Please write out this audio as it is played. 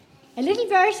A little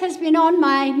verse has been on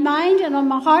my mind and on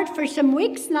my heart for some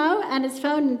weeks now, and it's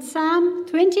found in Psalm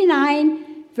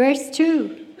 29, verse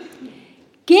 2.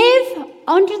 Give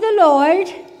unto the Lord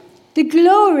the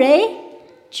glory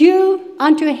due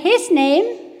unto his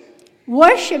name.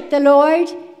 Worship the Lord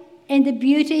in the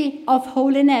beauty of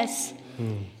holiness.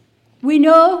 We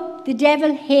know the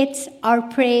devil hates our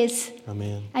praise.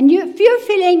 Amen. And if you're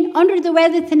feeling under the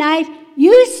weather tonight,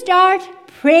 you start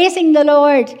praising the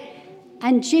Lord,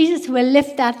 and Jesus will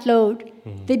lift that load.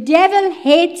 The devil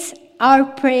hates our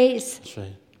praise. That's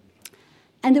right.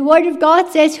 And the Word of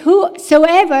God says,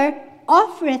 whosoever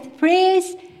offereth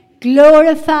praise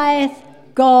glorifieth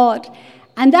God.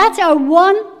 And that's our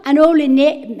one and only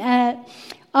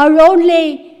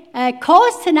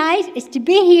cause tonight is to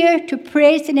be here to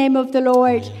praise the name of the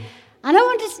Lord. Amen. And I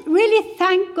want to really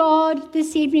thank God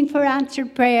this evening for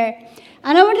answered prayer.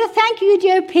 And I want to thank you,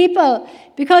 dear people,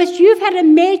 because you've had a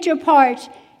major part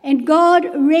in God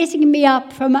raising me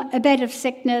up from a bed of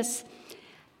sickness.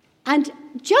 And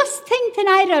just think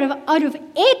tonight, out of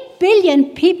 8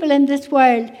 billion people in this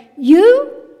world,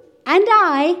 you and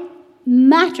I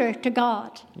matter to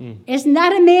God. Isn't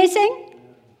that amazing?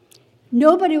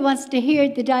 Nobody wants to hear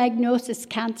the diagnosis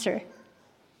cancer.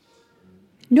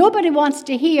 Nobody wants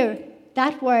to hear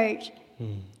that word.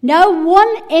 Now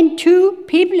 1 in 2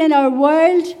 people in our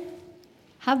world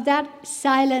have that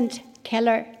silent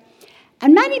killer.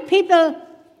 And many people,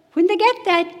 when they get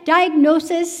that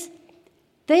diagnosis,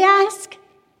 they ask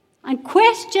and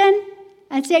question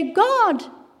and say, God,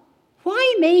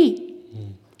 why me?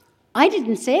 I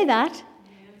didn't say that,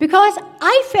 because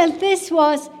I felt this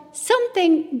was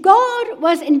something God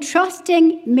was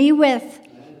entrusting me with.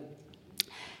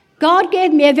 God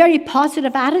gave me a very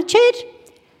positive attitude,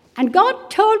 and God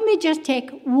told me just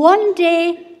take one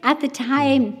day at a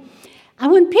time.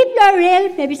 And when people are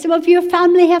ill, maybe some of your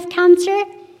family have cancer,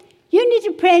 you need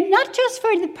to pray not just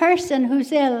for the person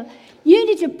who's ill, you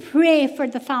need to pray for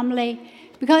the family,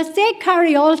 because they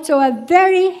carry also a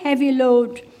very heavy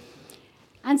load.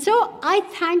 And so I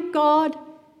thank God,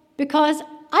 because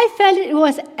I felt it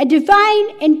was a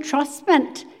divine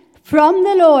entrustment from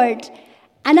the Lord.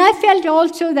 And I felt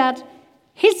also that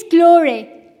his glory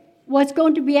was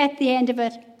going to be at the end of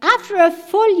it. After a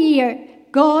full year,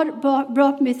 God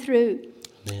brought me through.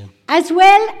 Amen. As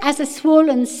well as a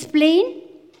swollen spleen.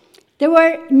 There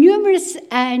were numerous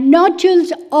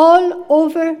nodules all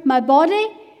over my body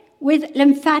with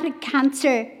lymphatic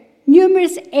cancer,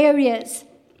 numerous areas.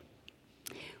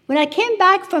 When I came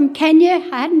back from Kenya,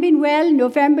 I hadn't been well,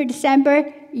 November,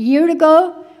 December, a year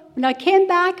ago. When I came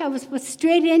back, I was put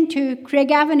straight into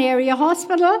Craigavon Area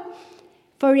Hospital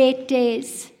for 8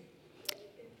 days,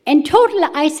 in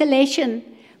total isolation.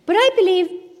 But I believe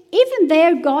even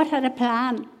there God had a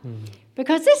plan.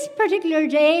 Because this particular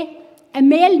day, a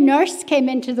male nurse came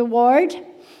into the ward,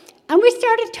 and we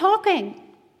started talking.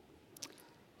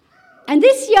 And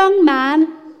this young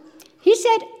man, he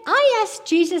said, I asked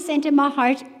Jesus into my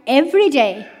heart every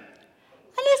day. And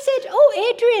I said,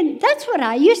 oh, Adrian, that's what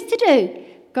I used to do.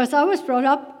 Because I was brought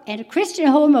up in a Christian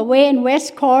home away in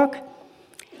West Cork.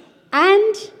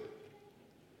 And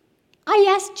I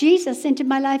asked Jesus into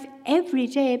my life every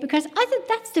day because I thought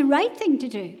that's the right thing to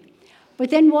do.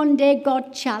 But then one day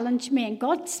God challenged me and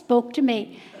God spoke to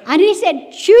me. And he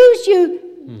said, choose you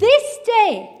this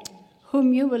day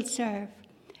whom you will serve.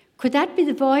 Could that be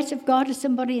the voice of God to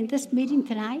somebody in this meeting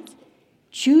tonight?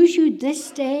 Choose you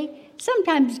this day.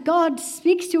 Sometimes God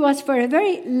speaks to us for a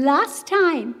very last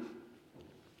time.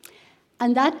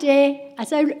 And that day,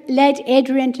 as I led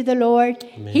Adrian to the Lord,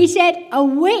 Amen. He said, a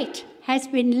weight has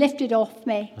been lifted off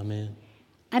me. Amen.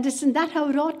 And isn't that how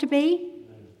it ought to be?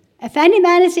 If any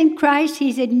man is in Christ,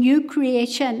 he's a new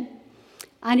creation.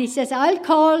 And he says, I'll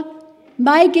call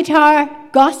my guitar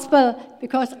gospel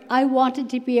because I wanted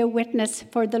to be a witness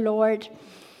for the Lord.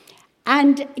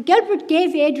 And Gilbert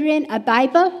gave Adrian a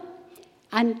Bible.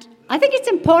 And I think it's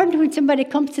important when somebody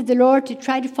comes to the Lord to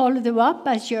try to follow them up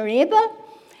as you're able.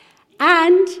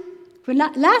 And when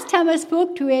last time I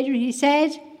spoke to Adrian, he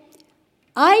said,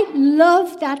 I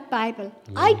love that Bible.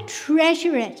 I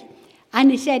treasure it.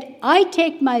 And he said, I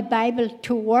take my Bible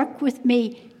to work with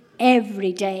me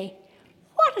every day.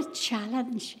 What a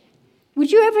challenge.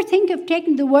 Would you ever think of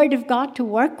taking the Word of God to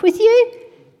work with you?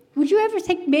 Would you ever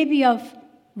think maybe of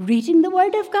reading the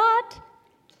Word of God?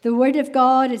 The Word of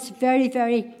God is very,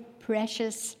 very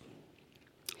precious.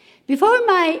 Before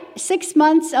my 6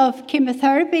 months of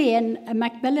chemotherapy in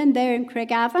Macmillan there in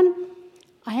Craigavon,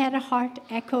 I had a heart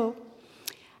echo.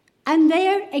 And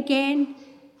there again,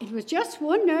 it was just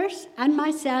one nurse and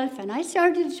myself, and I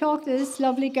started to talk to this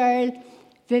lovely girl,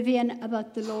 Vivian,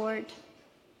 about the Lord.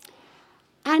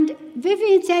 And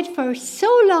Vivian said for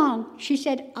so long, she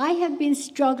said, I have been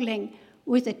struggling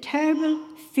with a terrible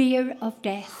fear of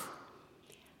death.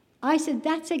 I said,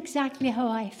 that's exactly how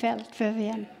I felt,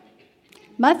 Vivian.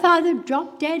 My father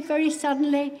dropped dead very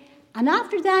suddenly, and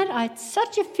after that I had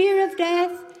such a fear of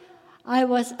death. I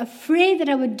was afraid that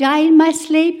I would die in my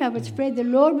sleep. I was afraid the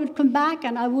Lord would come back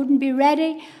and I wouldn't be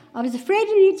ready. I was afraid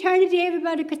in eternity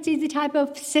everybody could see the type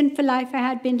of sinful life I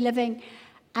had been living.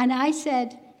 And I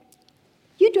said,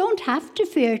 you don't have to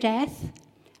fear death.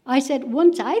 I said,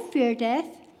 once I fear death,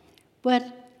 but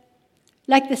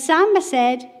like the psalmist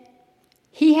said,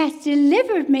 he has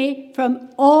delivered me from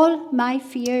all my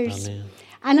fears. Amen.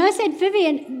 And I said,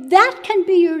 Vivian, that can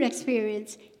be your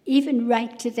experience, even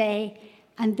right today.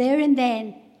 And there and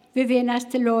then, Vivian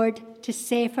asked the Lord to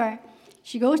save her.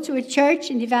 She goes to a church,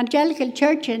 an evangelical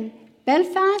church in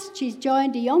Belfast. She's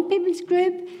joined a young people's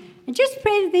group. And just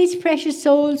pray that these precious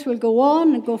souls will go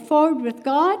on and go forward with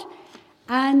God,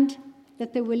 and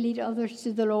that they will lead others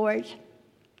to the Lord.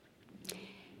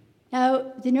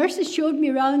 Now, the nurses showed me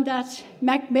around that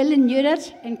Macmillan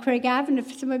unit in Craigavon,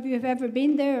 if some of you have ever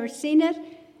been there or seen it.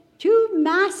 2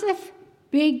 massive,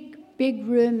 big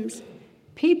rooms.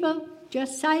 People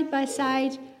just side by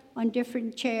side on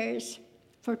different chairs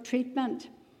for treatment.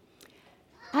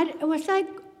 And it was like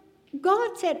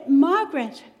God said,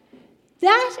 Margaret,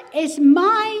 that is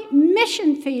my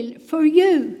mission field for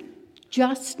you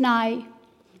just now.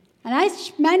 And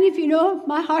as many of you know,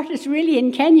 my heart is really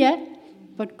in Kenya,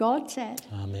 but God said,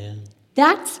 Amen.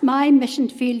 That's my mission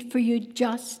field for you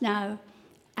just now.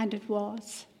 And it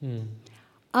was.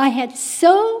 I had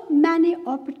so many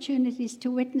opportunities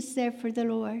to witness there for the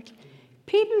Lord.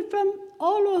 People from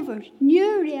all over,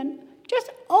 Newry and just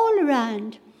all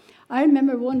around. I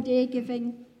remember one day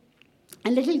giving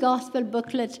a little gospel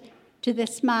booklet to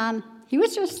this man. He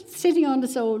was just sitting on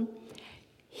his own.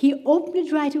 He opened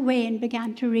it right away and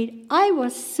began to read. I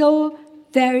was so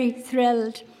very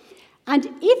thrilled. And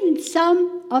even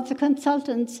some of the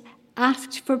consultants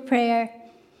asked for prayer.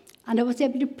 And I was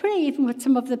able to pray even with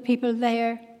some of the people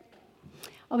there.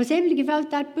 I was able to give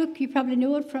out that book, you probably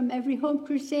know it from every home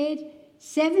crusade,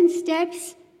 7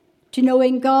 Steps to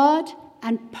Knowing God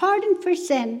and Pardon for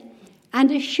Sin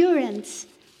and Assurance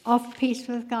of Peace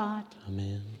with God.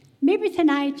 Amen. Maybe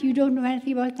tonight you don't know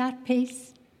anything about that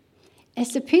peace.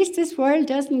 It's a peace this world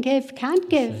doesn't give, can't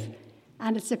give.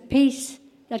 And it's a peace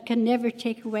that can never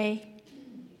take away.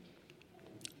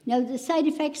 Now, the side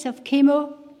effects of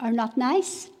chemo are not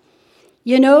nice.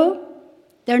 You know,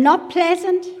 they're not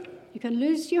pleasant. You can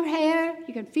lose your hair.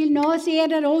 You can feel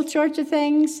nauseated, all sorts of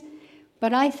things.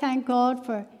 But I thank God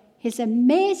for His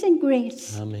amazing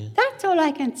grace. Amen. That's all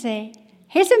I can say.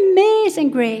 His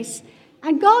amazing grace.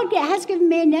 And God has given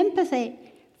me an empathy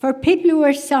for people who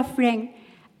are suffering.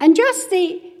 And just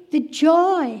the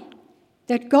joy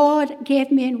that God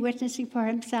gave me in witnessing for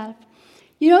Himself.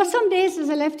 You know, some days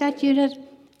as I left that unit,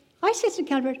 I said to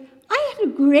Gilbert, I had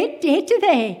a great day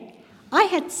today. I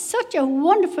had such a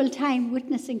wonderful time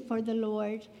witnessing for the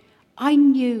Lord. I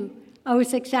knew I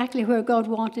was exactly where God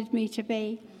wanted me to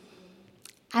be.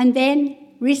 And then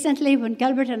recently, when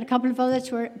Gilbert and a couple of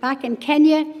others were back in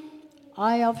Kenya,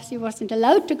 I obviously wasn't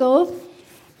allowed to go.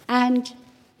 And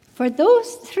for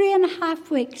those 3.5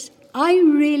 weeks, I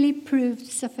really proved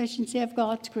the sufficiency of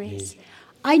God's grace.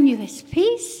 I knew His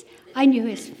peace. I knew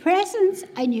His presence.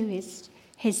 I knew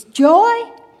His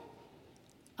joy.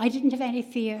 I didn't have any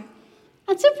fear.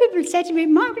 And some people said to me,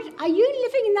 Margaret, are you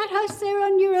living in that house there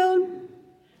on your own?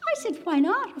 I said, why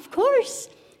not? Of course.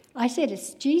 I said,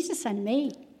 it's Jesus and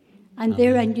me. And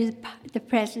there I knew the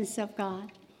presence of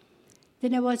God.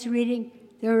 Then I was reading,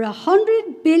 there are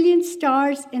 100 billion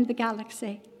stars in the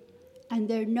galaxy. And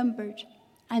they're numbered.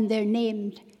 And they're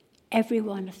named, every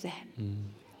one of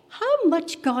them. How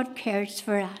much God cares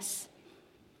for us.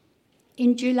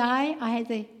 In July, I had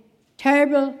the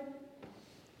terrible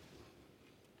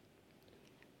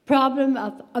problem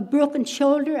of a broken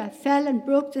shoulder. I fell and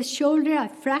broke the shoulder. I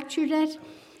fractured it.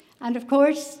 And of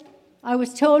course, I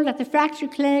was told at the fracture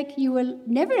clinic, you will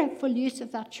never have full use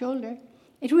of that shoulder.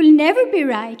 It will never be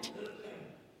right.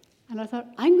 And I thought,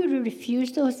 I'm going to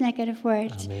refuse those negative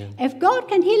words. Amen. If God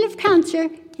can heal of cancer,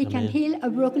 He can heal a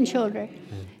broken shoulder.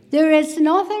 There is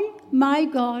nothing my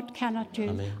God cannot do.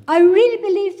 Amen. I really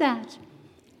believe that.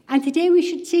 And today we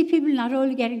should see people not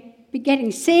only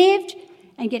getting saved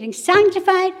and getting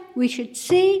sanctified, we should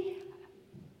see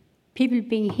people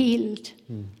being healed,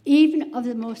 even of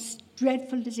the most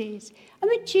dreadful disease. I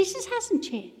mean, Jesus hasn't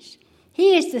changed.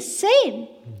 He is the same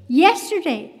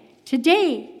yesterday,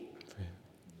 today,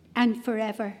 and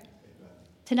forever.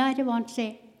 Tonight I want to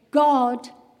say, God,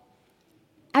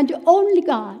 and only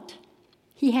God,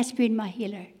 He has been my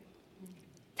healer.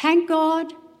 Thank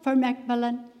God for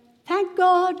Macmillan. Thank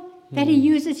God that he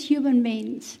uses human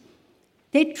means.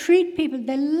 They treat people,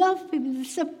 they love people, the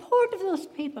support of those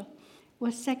people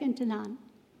was second to none.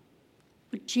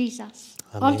 But Jesus,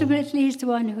 Amen. ultimately, is the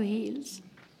one who heals.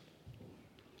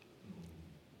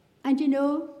 And you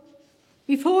know,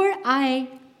 before I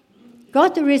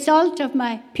got the result of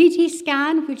my PT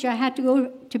scan, which I had to go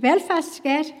to Belfast to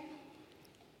get,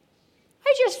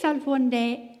 I just felt one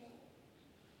day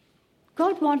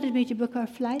God wanted me to book our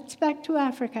flights back to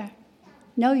Africa.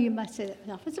 Now you must say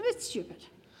that was a bit stupid.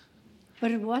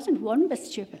 But it wasn't one bit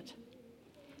stupid.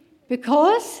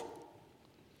 Because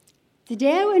the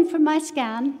day I went for my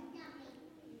scan,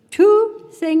 two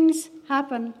things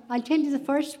happened. I'll tell you the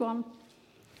first one.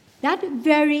 That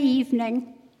very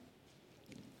evening,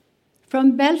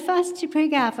 from Belfast to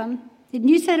Craigavon, the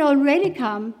news had already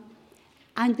come,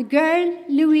 and the girl,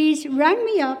 Louise, rang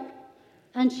me up,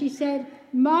 and she said,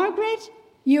 Margaret,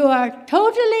 you are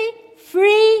totally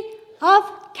free of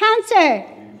cancer.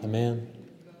 Amen.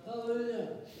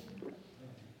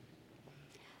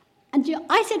 And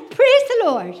I said, praise the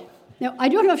Lord. Now, I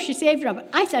don't know if she saved her, but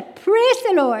I said, praise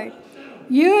the Lord.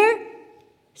 Your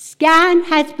scan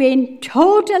has been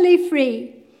totally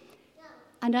free.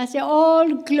 And I say,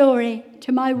 all glory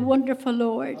to my wonderful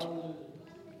Lord.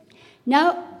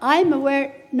 Now, I'm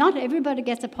aware not everybody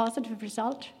gets a positive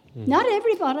result. Not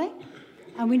everybody.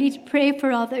 And we need to pray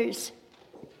for others.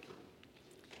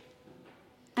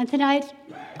 And tonight,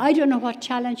 I don't know what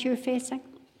challenge you're facing.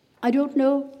 I don't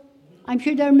know. I'm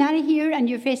sure there are many here and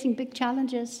you're facing big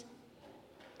challenges.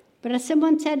 But as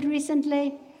someone said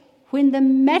recently, when the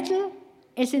metal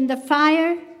is in the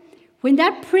fire, when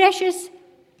that precious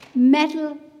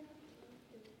metal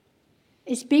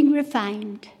is being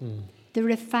refined, the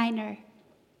refiner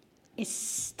is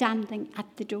standing at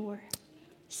the door.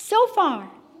 So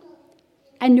far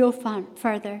and no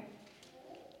further.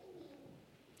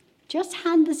 Just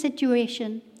hand the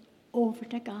situation over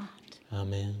to God.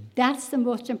 Amen. That's the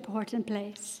most important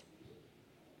place.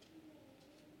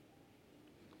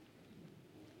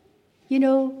 You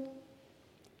know,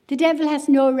 the devil has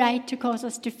no right to cause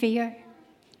us to fear.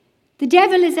 The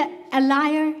devil is a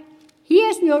liar. He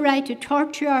has no right to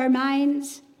torture our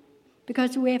minds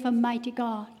because we have a mighty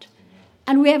God.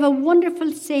 And we have a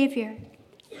wonderful Savior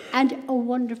and a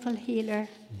wonderful healer.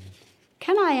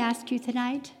 Can I ask you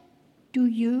tonight, do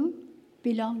you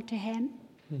belong to him?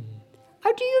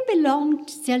 Or do you belong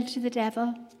still to the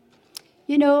devil?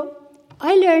 You know,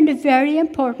 I learned a very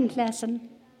important lesson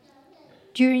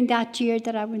during that year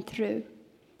that I went through.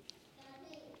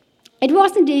 It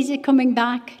wasn't easy coming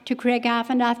back to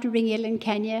Craigavon after being ill in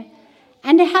Kenya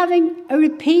and having a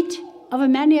repeat of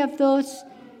many of those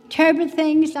terrible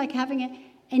things like having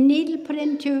a needle put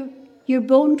into your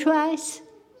bone twice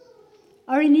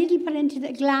or a needle put into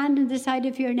the gland in the side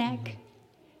of your neck.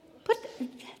 But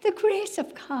the grace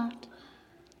of God,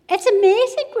 it's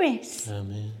amazing grace.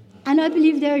 Amen. And I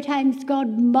believe there are times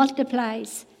God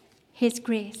multiplies his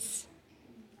grace.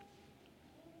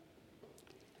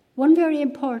 One very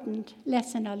important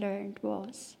lesson I learned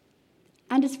was,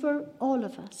 and it's for all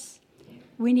of us,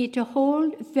 we need to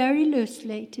hold very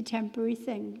loosely to temporary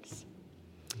things.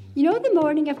 You know, the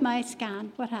morning of my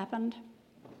scan, what happened?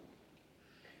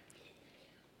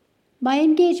 My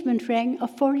engagement ring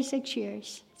of 46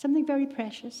 years, something very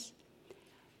precious.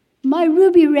 My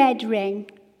ruby red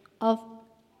ring of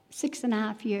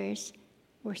 6.5 years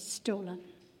were stolen.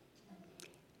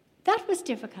 That was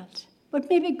difficult, but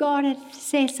maybe God had to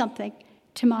say something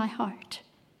to my heart.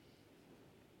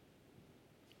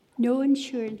 No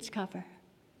insurance cover.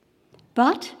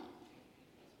 But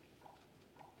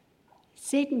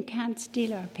Satan can't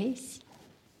steal our peace.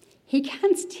 He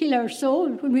can't steal our soul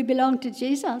when we belong to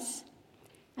Jesus.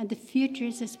 And the future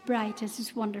is as bright as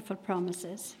his wonderful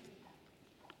promises.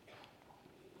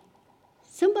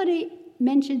 Somebody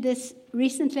mentioned this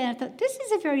recently, and I thought, this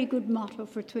is a very good motto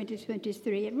for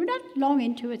 2023, and we're not long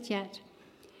into it yet.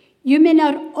 You may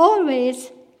not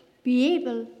always be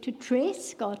able to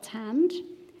trace God's hand,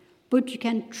 but you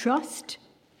can trust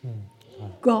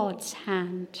God's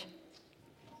hand.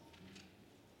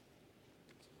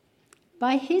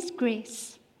 By his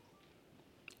grace,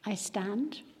 I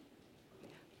stand.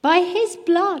 By his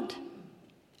blood,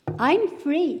 I'm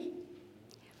free.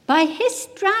 By his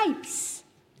stripes,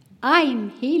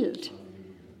 I'm healed.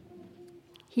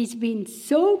 He's been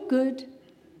so good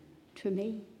to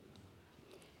me.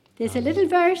 There's a little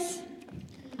verse,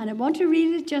 and I want to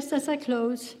read it just as I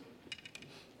close.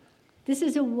 This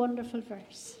is a wonderful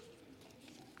verse.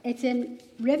 It's in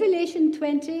Revelation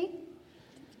 20,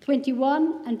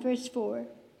 21, and verse 4.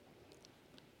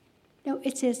 No,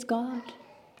 it says God.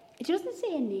 It doesn't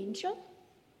say an angel.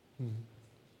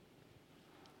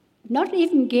 Not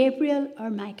even Gabriel or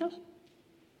Michael.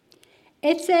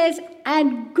 It says,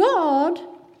 and God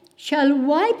shall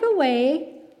wipe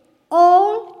away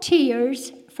all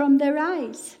tears from their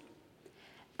eyes,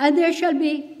 and there shall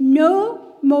be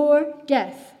no more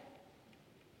death,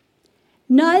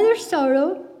 neither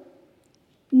sorrow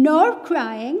nor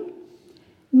crying,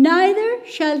 neither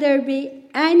shall there be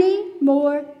any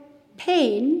more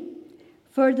pain,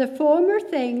 for the former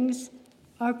things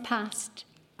are passed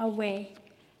away.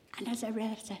 And as I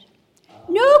read it, I said,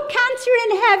 no cancer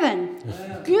in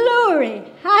heaven. Glory.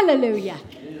 Hallelujah.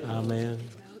 Amen.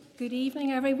 Good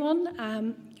evening,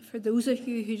 everyone. For those of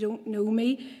you who don't know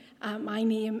me, my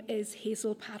name is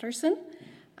Hazel Patterson.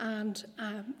 And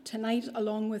tonight,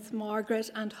 along with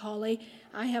Margaret and Holly,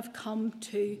 I have come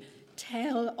to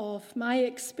tell of my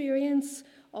experience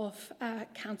of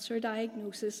cancer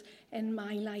diagnosis in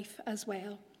my life as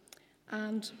well.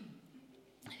 And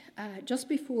just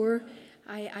before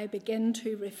I begin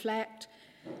to reflect,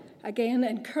 again,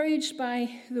 encouraged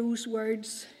by those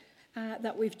words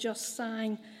that we've just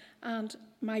sang, and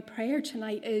my prayer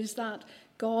tonight is that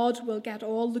God will get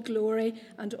all the glory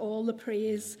and all the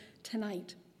praise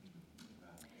tonight.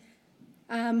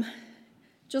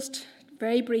 Just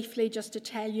very briefly, just to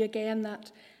tell you again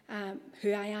that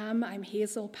who I am. I'm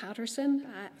Hazel Patterson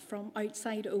from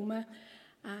outside Omagh.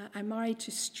 I'm married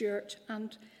to Stuart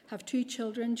and have two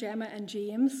children, Gemma and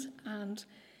James, and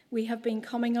we have been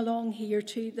coming along here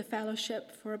to the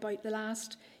fellowship for about the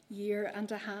last year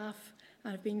and a half,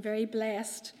 and I've been very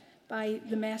blessed by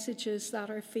the messages that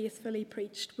are faithfully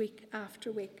preached week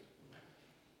after week.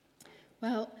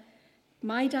 Well,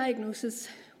 my diagnosis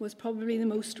was probably the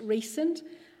most recent,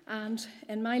 and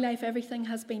in my life everything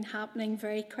has been happening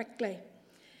very quickly.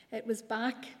 It was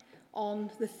back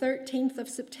on the 13th of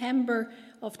September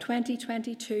of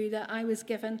 2022 that I was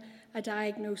given a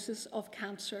diagnosis of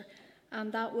cancer,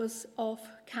 and that was of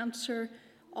cancer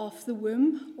of the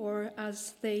womb, or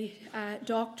as the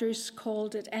doctors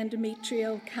called it,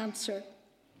 endometrial cancer.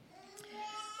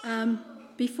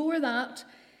 Before that,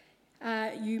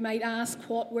 you might ask,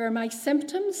 what were my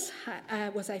symptoms?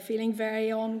 Was I feeling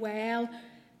very unwell?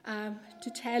 To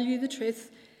tell you the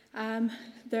truth,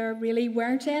 there really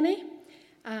weren't any.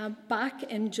 Back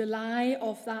in July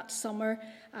of that summer,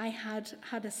 I had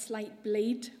a slight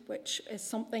bleed, which is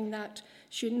something that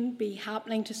shouldn't be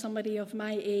happening to somebody of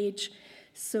my age.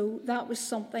 So that was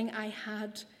something I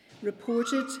had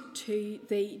reported to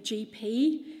the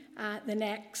GP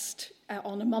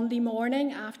on a Monday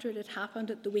morning after it had happened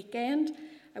at the weekend.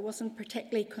 I wasn't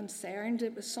particularly concerned.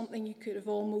 It was something you could have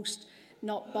almost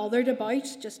not bothered about,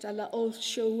 just a little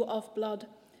show of blood.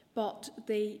 But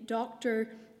the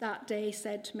doctor that day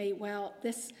said to me, well,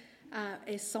 this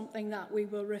is something that we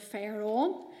will refer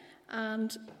on.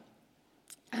 And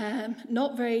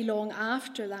not very long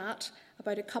after that,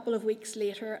 about a couple of weeks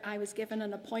later, I was given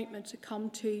an appointment to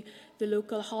come to the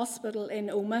local hospital in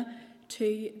Omagh,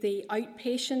 to the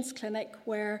outpatients clinic,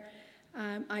 where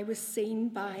I was seen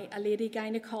by a lady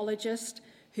gynaecologist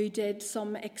who did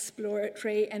some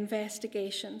exploratory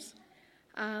investigations.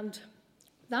 And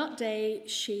that day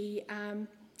she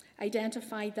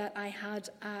identified that I had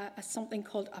something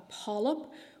called a polyp,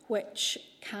 which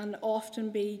can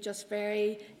often be just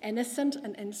very innocent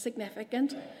and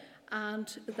insignificant.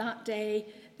 And that day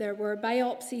there were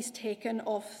biopsies taken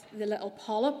of the little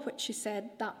polyp, which she said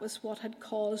that was what had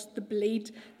caused the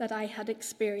bleed that I had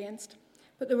experienced.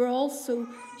 But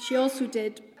she also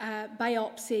did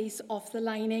biopsies of the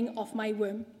lining of my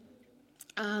womb.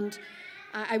 And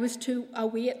I was to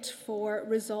await for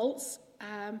results,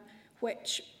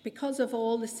 which, because of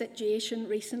all the situation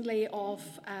recently of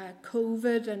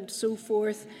COVID and so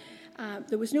forth,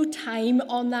 there was no time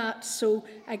on that. So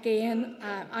again,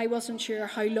 I wasn't sure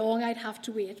how long I'd have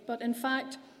to wait. But in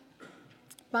fact,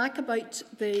 back about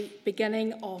the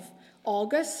beginning of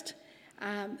August,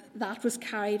 that was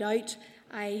carried out.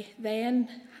 I then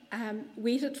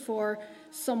waited for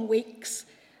some weeks,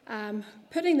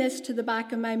 putting this to the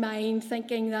back of my mind,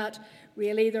 thinking that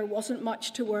really there wasn't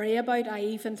much to worry about. I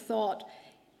even thought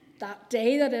that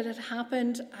day that it had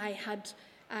happened, I had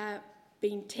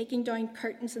been taking down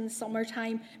curtains in the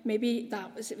summertime. Maybe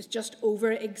it was just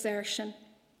overexertion.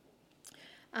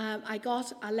 I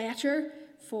got a letter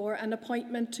for an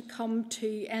appointment to come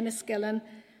to Enniskillen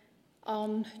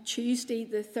on Tuesday,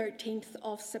 the 13th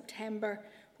of September,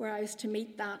 where I was to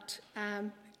meet that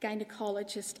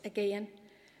gynaecologist again.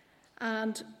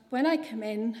 And when I came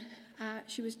in,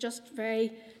 she was just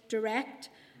very direct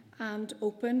and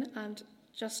open and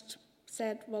just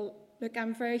said, well, look,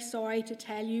 I'm very sorry to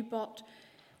tell you, but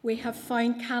we have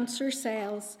found cancer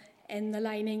cells in the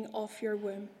lining of your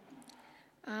womb.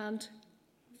 And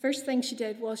first thing she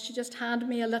did was she just handed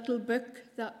me a little book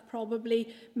that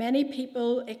probably many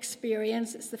people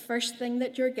experience. It's the first thing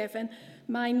that you're given.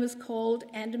 Mine was called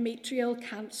Endometrial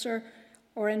Cancer,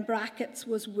 or in brackets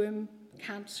was womb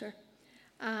cancer.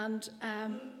 And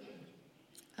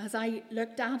as I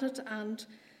looked at it and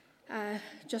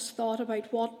just thought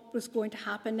about what was going to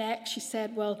happen next, she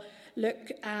said, well,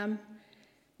 look,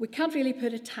 we can't really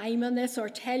put a time on this or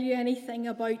tell you anything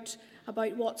about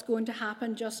what's going to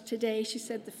happen just today. She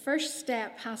said the first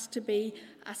step has to be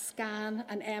a scan,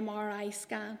 an MRI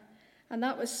scan. And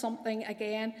that was something,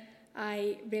 again,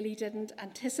 I really didn't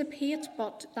anticipate,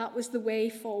 but that was the way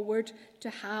forward to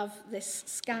have this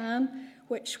scan,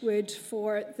 which would,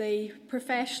 for the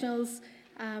professionals,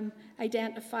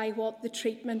 identify what the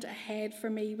treatment ahead for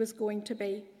me was going to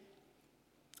be.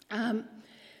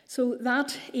 So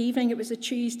that evening, it was a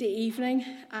Tuesday evening,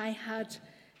 I had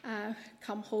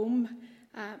come home.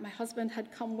 My husband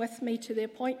had come with me to the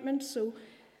appointment, so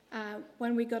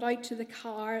when we got out to the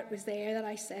car, it was there that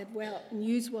I said, well,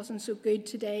 news wasn't so good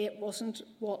today, it wasn't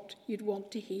what you'd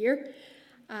want to hear.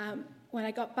 When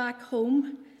I got back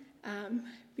home,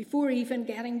 before even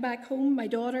getting back home, my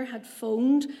daughter had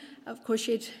phoned. Of course,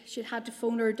 she'd had to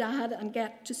phone her dad and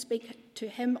get to speak to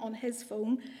him on his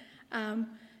phone,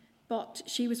 but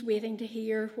she was waiting to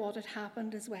hear what had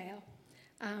happened as well.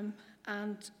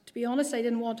 And to be honest, I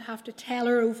didn't want to have to tell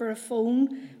her over a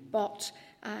phone, but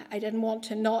I didn't want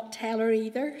to not tell her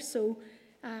either. So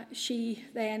she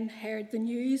then heard the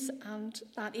news, and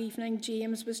that evening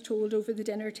James was told over the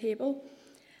dinner table.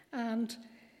 And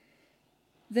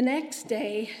the next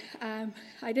day,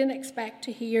 I didn't expect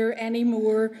to hear any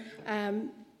more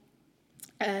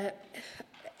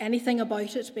anything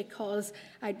about it, because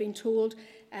I'd been told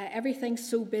everything's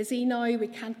so busy now, we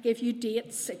can't give you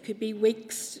dates, it could be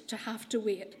weeks to have to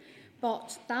wait.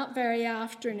 But that very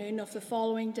afternoon of the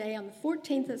following day, on the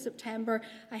 14th of September,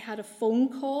 I had a phone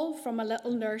call from a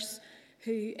little nurse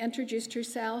who introduced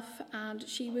herself, and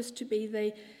she was to be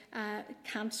the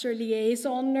cancer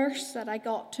liaison nurse that I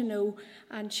got to know.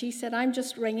 And she said, I'm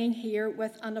just ringing here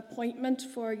with an appointment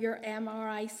for your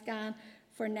MRI scan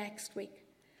for next week.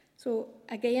 So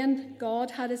again,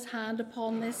 God had his hand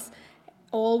upon this.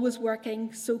 All was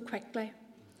working so quickly.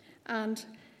 And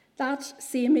that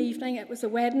same evening, it was a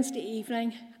Wednesday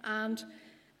evening, and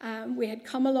we had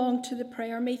come along to the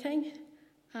prayer meeting,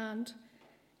 and,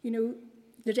 you know,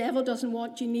 the devil doesn't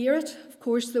want you near it. Of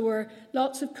course, there were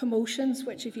lots of commotions,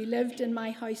 which if you lived in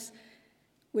my house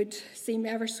would seem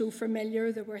ever so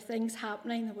familiar. There were things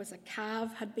happening. There was a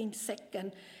calf had been sick,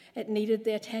 and it needed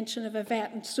the attention of a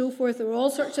vet and so forth. There were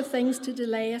all sorts of things to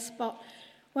delay us, but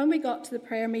when we got to the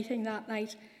prayer meeting that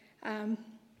night,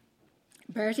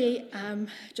 Bertie,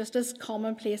 just as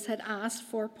commonplace, had asked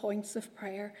for points of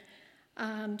prayer.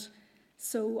 And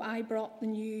so I brought the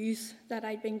news that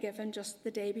I'd been given just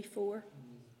the day before.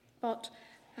 But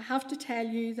I have to tell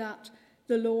you that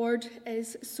the Lord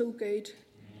is so good,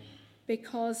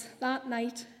 because that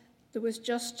night there was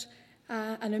just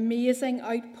an amazing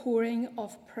outpouring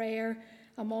of prayer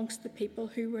amongst the people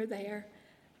who were there.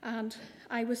 And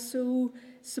I was so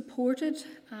supported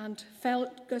and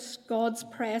felt God's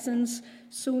presence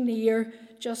so near,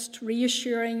 just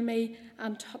reassuring me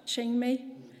and touching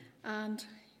me. And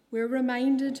we're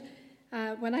reminded,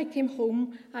 when I came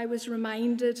home, I was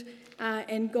reminded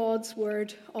in God's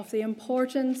word of the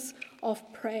importance of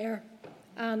prayer.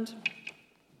 And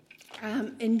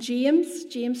in James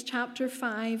chapter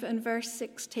 5 and verse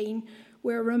 16,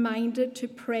 we're reminded to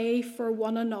pray for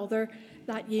one another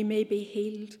that ye may be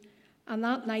healed. And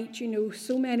that night, you know,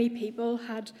 so many people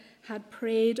had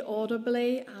prayed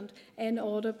audibly and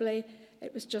inaudibly.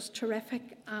 It was just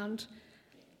terrific. And,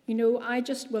 you know, I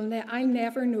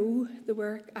never know. There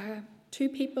were two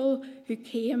people who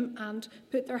came and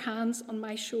put their hands on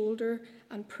my shoulder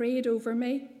and prayed over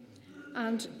me.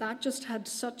 And that just had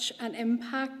such an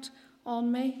impact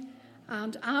on me.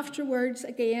 And afterwards,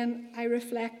 again, I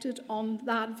reflected on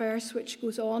that verse which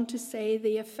goes on to say,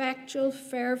 the effectual,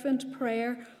 fervent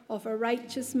prayer of a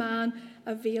righteous man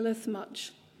availeth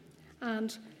much.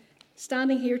 And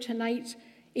standing here tonight,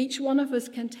 each one of us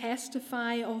can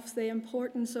testify of the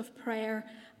importance of prayer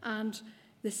and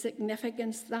the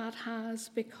significance that has,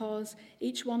 because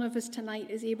each one of us tonight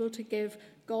is able to give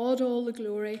God all the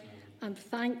glory, and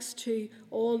thanks to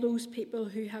all those people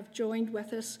who have joined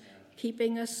with us,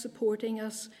 keeping us, supporting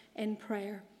us in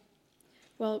prayer.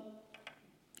 Well,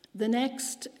 the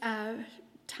next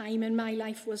time in my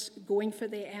life was going for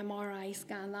the MRI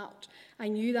scan. That I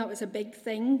knew that was a big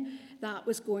thing. That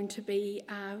was going to be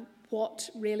what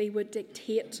really would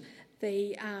dictate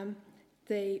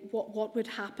what would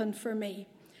happen for me.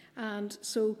 And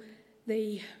so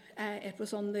it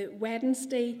was on the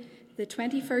Wednesday, the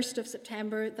 21st of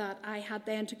September, that I had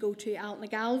then to go to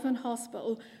Altnagalvin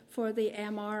Hospital for the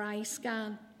MRI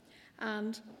scan.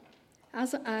 And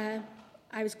as I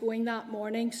was going that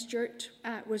morning, Stuart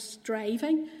was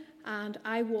driving, and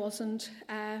I wasn't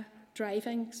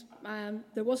driving.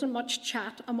 There wasn't much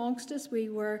chat amongst us. We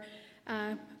were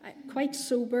quite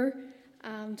sober,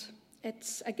 and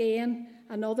it's, again,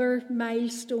 another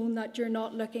milestone that you're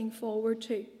not looking forward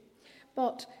to.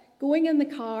 But going in the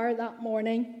car that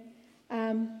morning,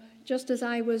 just as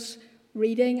I was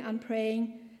reading and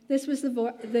praying, this was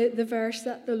the verse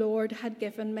that the Lord had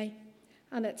given me.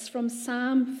 And it's from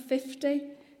Psalm 50,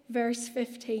 verse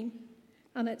 15.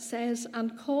 And it says,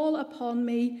 "And call upon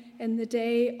me in the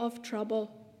day of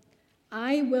trouble.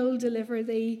 I will deliver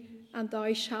thee, and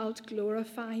thou shalt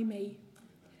glorify me."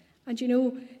 And you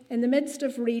know, in the midst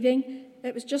of reading,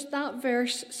 it was just that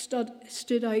verse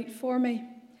stood out for me.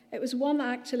 It was one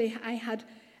actually I had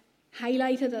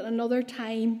highlighted at another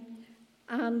time,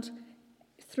 and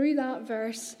through that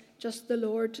verse, just the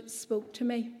Lord spoke to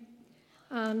me.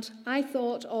 And I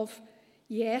thought of,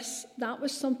 yes, that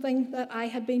was something that I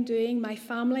had been doing, my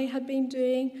family had been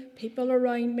doing, people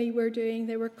around me were doing.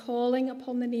 They were calling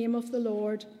upon the name of the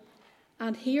Lord.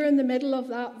 And here in the middle of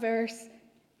that verse,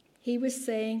 he was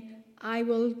saying, "I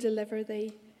will deliver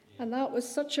thee." And that was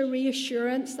such a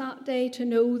reassurance that day to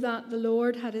know that the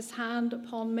Lord had his hand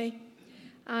upon me.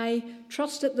 I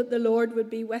trusted that the Lord would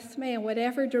be with me, and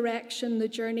whatever direction the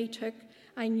journey took,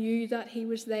 I knew that he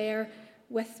was there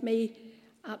with me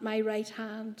at my right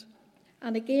hand.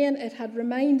 And again, it had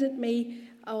reminded me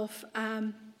of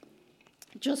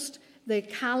just the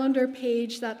calendar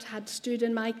page that had stood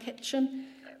in my kitchen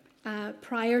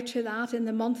prior to that, in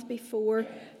the month before.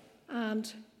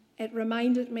 And it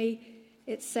reminded me,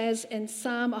 it says in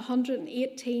Psalm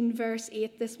 118, verse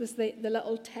 8, this was the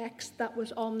little text that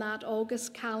was on that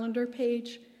August calendar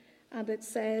page. And it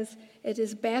says, "It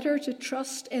is better to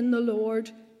trust in the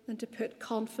Lord than to put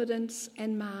confidence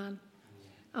in man."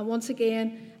 And once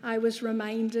again, I was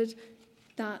reminded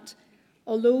that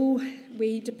although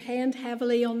we depend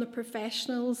heavily on the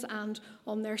professionals and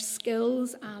on their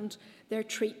skills and their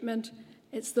treatment,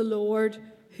 it's the Lord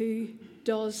who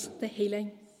does the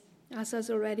healing, as has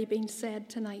already been said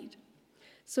tonight.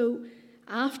 So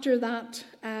after that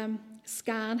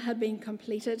scan had been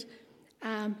completed,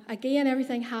 again,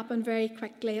 everything happened very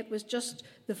quickly. It was just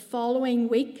the following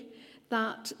week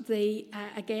that the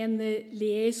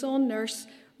liaison nurse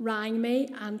rang me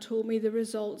and told me the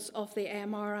results of the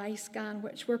MRI scan,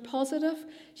 which were positive.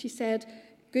 She said,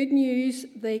 "Good news,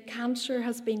 the cancer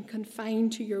has been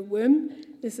confined to your womb."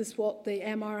 This is what the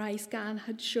MRI scan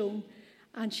had shown.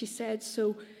 And she said,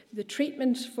 "So the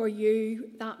treatment for you,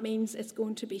 that means it's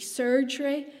going to be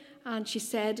surgery." And she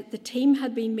said the team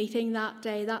had been meeting that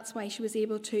day. That's why she was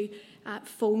able to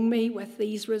phone me with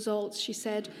these results. She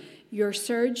said, "Your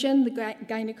surgeon, the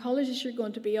gynecologist you're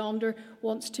going to be under,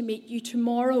 wants to meet you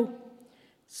tomorrow."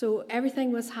 So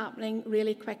everything was happening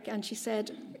really quick. And she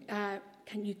said,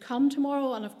 "Can you come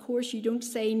tomorrow? And of course, you don't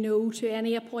say no to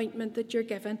any appointment that you're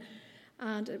given."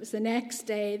 And it was the next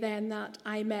day then that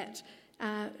I met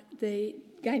the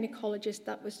gynecologist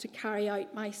that was to carry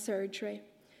out my surgery.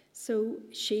 So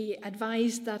she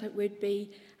advised that it would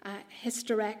be a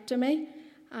hysterectomy,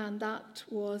 and that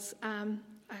was a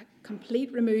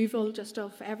complete removal just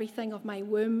of everything of my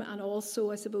womb, and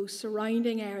also, I suppose,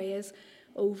 surrounding areas,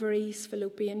 ovaries,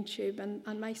 fallopian tube,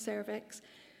 and my cervix.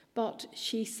 But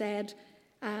she said,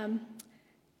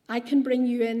 "I can bring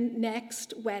you in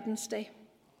next Wednesday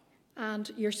and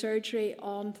your surgery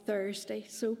on Thursday."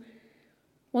 So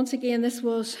once again, this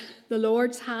was the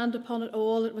Lord's hand upon it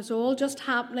all. It was all just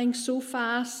happening so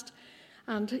fast.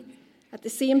 And at the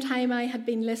same time, I had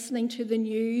been listening to the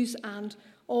news and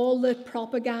all the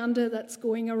propaganda that's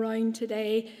going around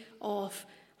today of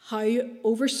how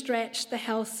overstretched the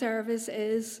health service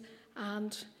is.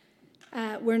 And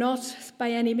we're not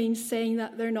by any means saying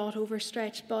that they're not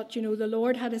overstretched, but, you know, the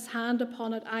Lord had his hand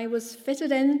upon it. I was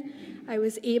fitted in. I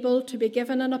was able to be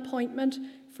given an appointment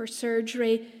for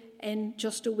surgery in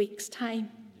just a week's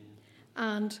time.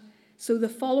 And so the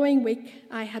following week,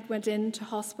 I had went into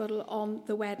hospital on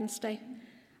the Wednesday.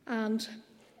 And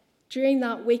during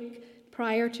that week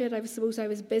prior to it, I suppose I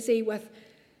was busy with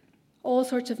all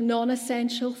sorts of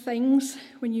non-essential things.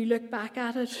 When you look back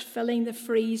at it, filling the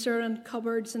freezer and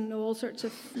cupboards and all sorts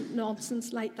of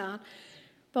nonsense like that.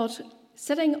 But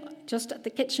sitting just at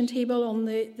the kitchen table on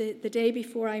the day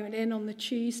before I went in on the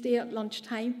Tuesday at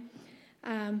lunchtime,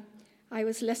 I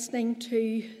was listening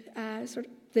to sort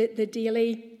of the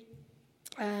daily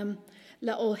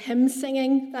little hymn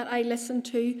singing that I listen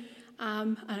to.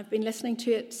 And I've been listening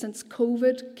to it since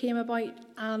COVID came about,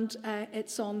 and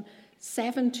it's on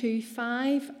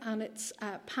 725, and it's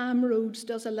Pam Rhodes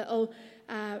does a little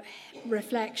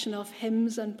reflection of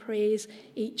hymns and praise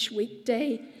each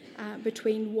weekday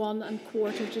between 1 and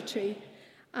 1:45.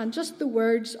 And just the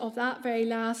words of that very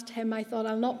last hymn, I thought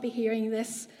I'll not be hearing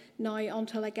this now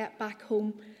until I get back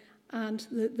home. And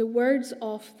the words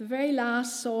of the very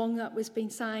last song that was being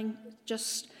sang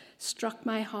just struck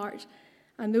my heart.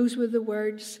 And those were the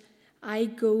words, "I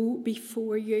go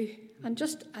before you." And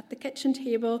just at the kitchen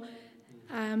table,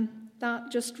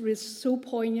 that just was so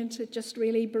poignant. It just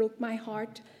really broke my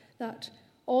heart that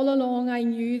all along I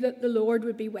knew that the Lord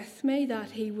would be with me,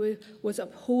 that he was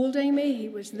upholding me, he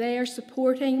was there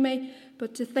supporting me,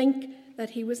 but to think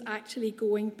that he was actually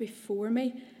going before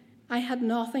me, I had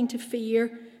nothing to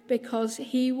fear because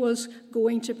he was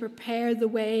going to prepare the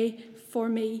way for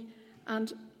me.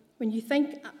 And when you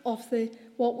think of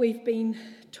what we've been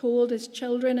told as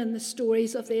children and the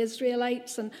stories of the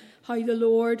Israelites and how the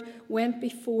Lord went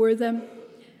before them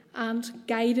and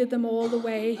guided them all the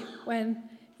way, when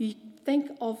you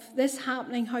think of this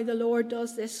happening, how the Lord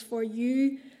does this for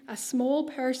you, a small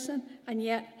person, and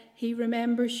yet he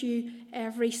remembers you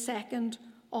every second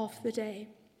of the day.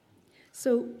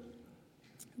 So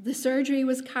the surgery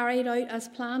was carried out as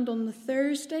planned on the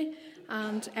Thursday,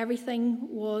 and everything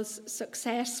was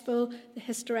successful. The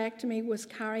hysterectomy was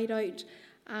carried out,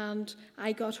 and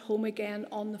I got home again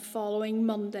on the following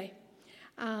Monday.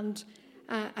 And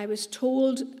I was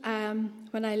told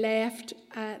when I left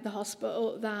the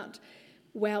hospital that,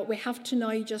 well, we have to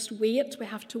now just wait. We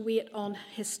have to wait on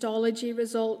histology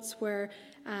results where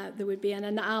there would be an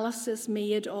analysis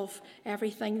made of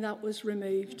everything that was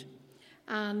removed.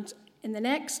 And in the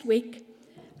next week,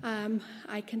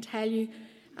 I can tell you,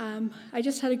 I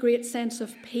just had a great sense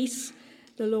of peace.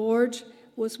 The Lord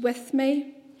was with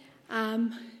me.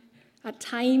 At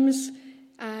times,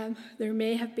 there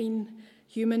may have been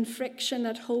human friction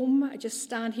at home. I just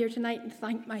stand here tonight and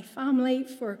thank my family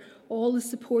for all the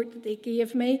support that they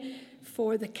gave me,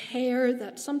 for the care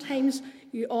that sometimes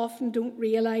you often don't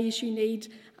realise you need,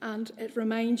 and it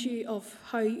reminds you of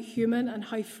how human and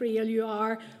how frail you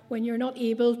are when you're not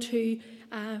able to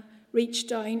reach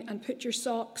down and put your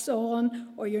socks on,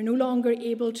 or you're no longer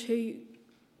able to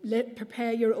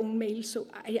prepare your own meal. So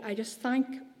I just thank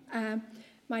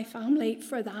my family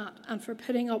for that and for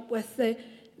putting up with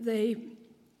the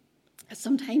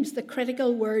sometimes the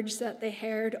critical words that they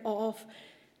heard of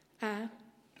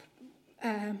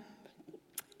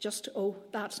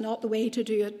that's not the way to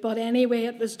do it. But anyway,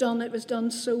 it was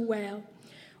done so well.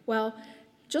 Well,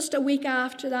 just a week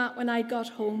after that, when I got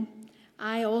home,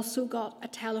 I also got a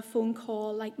telephone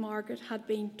call like Margaret had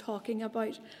been talking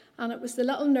about. And it was the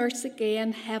little nurse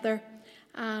again, Heather.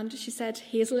 And she said,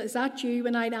 "Hazel, is that you?"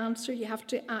 When I'd answered, "You have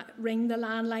to ring the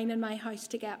landline in my house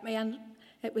to get me." And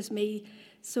it was me.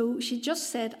 So she just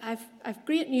said, I've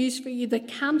great news for you. The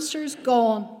cancer's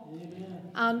gone.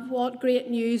 Amen. And what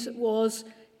great news it was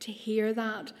to hear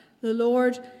that. The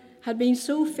Lord had been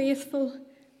so faithful.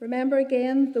 Remember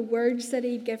again the words that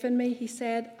he'd given me. He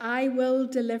said, "I will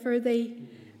deliver thee."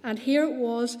 And here it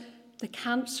was. The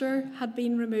cancer had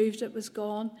been removed. It was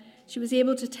gone. She was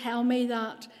able to tell me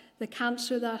that the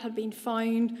cancer that had been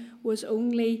found was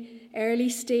only early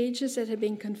stages. It had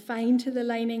been confined to the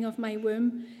lining of my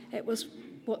womb. It was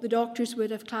what the doctors would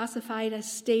have classified as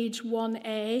stage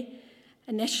 1A.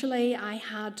 Initially, I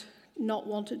had not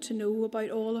wanted to know about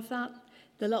all of that.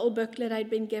 The little booklet I'd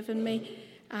been given me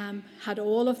had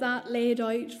all of that laid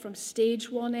out from stage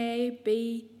 1A,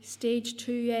 B, stage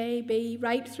 2A, B,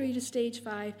 right through to stage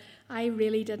 5. I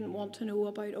really didn't want to know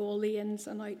about all the ins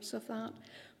and outs of that.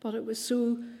 But it was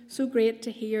so great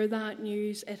to hear that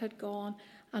news. It had gone.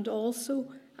 And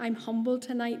also, I'm humbled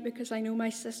tonight because I know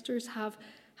my sisters have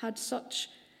had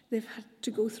they've had to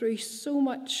go through so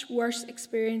much worse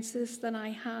experiences than I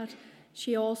had.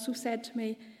 She also said to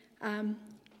me,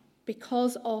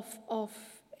 because of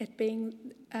it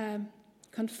being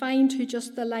confined to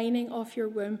just the lining of your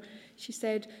womb, she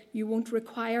said, you won't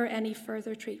require any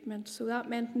further treatment. So that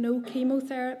meant no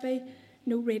chemotherapy,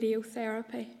 no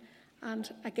radiotherapy. And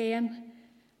again,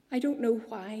 I don't know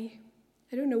why.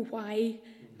 I don't know why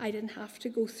I didn't have to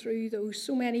go through those.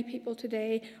 So many people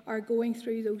today are going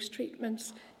through those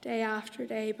treatments day after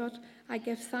day, but I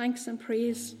give thanks and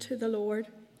praise to the Lord.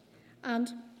 And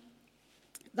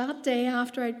that day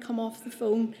after I'd come off the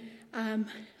phone,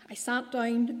 I sat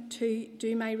down to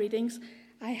do my readings.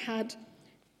 I had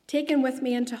taken with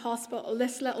me into hospital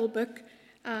this little book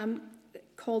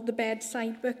called The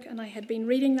Bedside Book, and I had been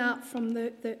reading that from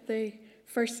the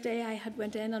first day I had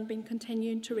went in and been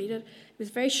continuing to read it. It was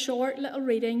very short little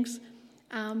readings,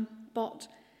 but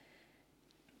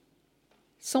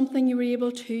something you were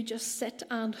able to just sit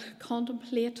and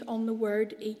contemplate on the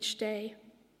Word each day.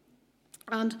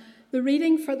 And the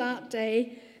reading for that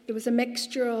day, there was a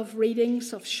mixture of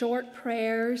readings of short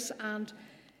prayers, and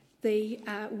the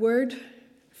word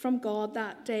from God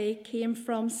that day came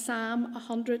from Psalm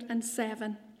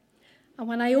 107. And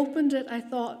when I opened it, I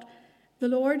thought, the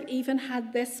Lord even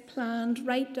had this planned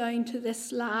right down to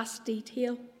this last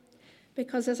detail.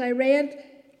 Because as I read,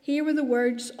 here were the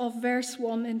words of verse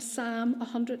 1 in Psalm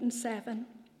 107.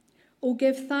 "O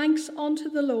give thanks unto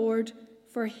the Lord,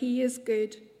 for he is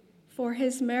good, for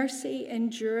his mercy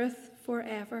endureth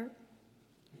forever."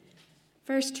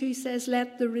 Verse 2 says,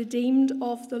 "Let the redeemed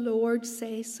of the Lord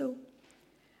say so."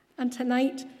 And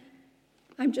tonight,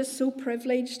 I'm just so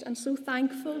privileged and so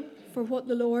thankful for what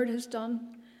the Lord has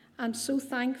done, and so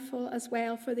thankful as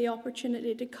well for the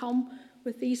opportunity to come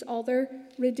with these other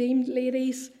redeemed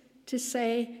ladies to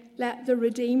say, "Let the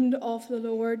redeemed of the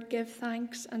Lord give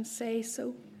thanks and say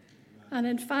so." And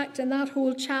in fact, in that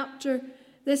whole chapter,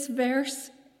 this verse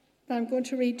that I'm going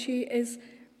to read to you is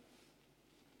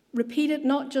repeated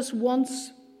not just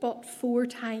once, but 4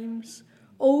 times.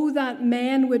 "Oh, that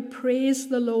men would praise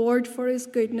the Lord for his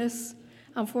goodness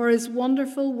and for his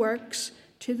wonderful works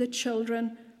to the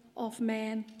children of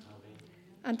men."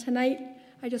 And tonight,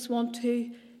 I just want to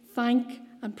thank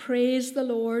and praise the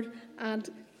Lord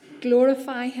and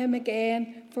glorify him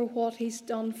again for what he's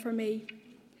done for me.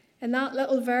 In that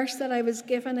little verse that I was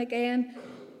given again,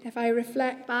 if I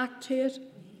reflect back to it,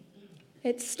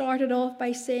 it started off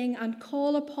by saying, "And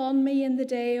call upon me in the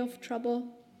day of trouble.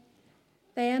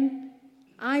 Then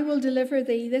I will deliver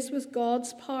thee." This was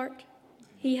God's part.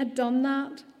 He had done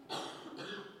that.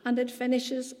 And it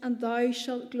finishes, "And thou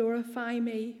shalt glorify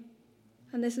me."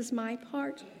 And this is my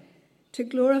part, to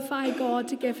glorify God,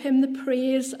 to give him the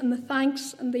praise and the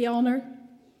thanks and the honour,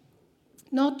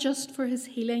 not just for his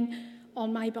healing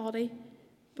on my body,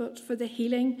 but for the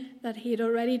healing that he had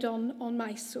already done on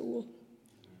my soul.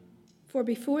 For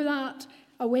before that,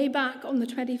 away back on the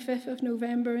 25th of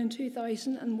November in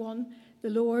 2001, the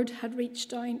Lord had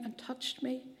reached down and touched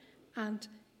me and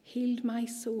healed my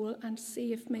soul and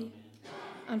saved me.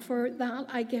 And for that,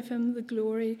 I give him the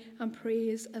glory and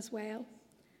praise as well.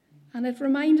 And it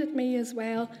reminded me as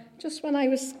well, just when I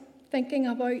was thinking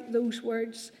about those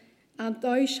words, "And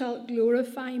thou shalt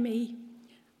glorify me,"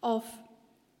 of,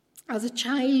 as a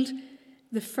child,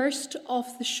 the first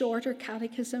of the shorter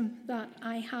catechism that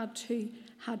I had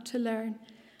to learn.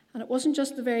 And it wasn't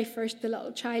just the very first, the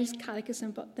little child's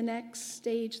catechism, but the next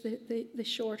stage, the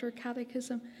shorter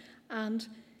catechism. And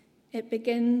it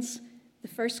begins, the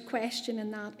first question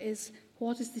in that is,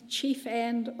 "What is the chief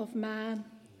end of man?"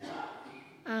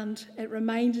 And it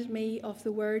reminded me of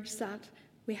the words that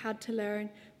we had to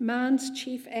learn. Man's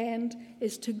chief end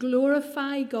is to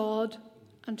glorify God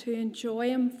and to enjoy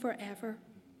him forever.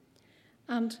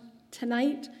 And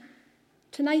tonight's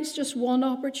just one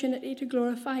opportunity to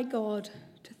glorify God,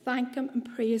 to thank him and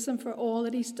praise him for all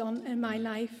that he's done in my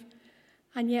life.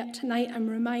 And yet tonight I'm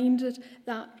reminded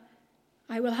that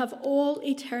I will have all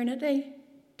eternity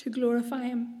to glorify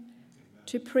him,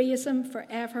 to praise him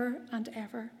forever and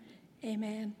ever.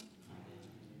 Amen.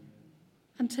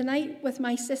 And tonight, with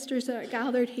my sisters that are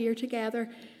gathered here together,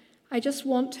 I just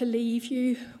want to leave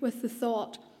you with the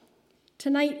thought.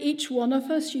 Tonight, each one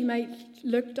of us, you might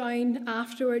look down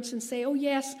afterwards and say, "Oh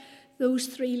yes, those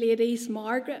 3 ladies,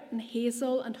 Margaret and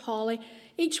Hazel and Holly,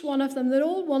 each one of them, they're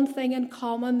all one thing in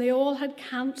common. They all had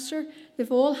cancer.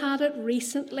 They've all had it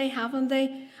recently, haven't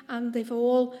they? And they've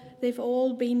all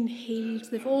been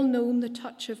healed. They've all known the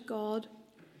touch of God."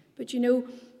 But you know,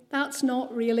 that's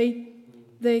not really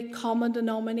the common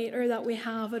denominator that we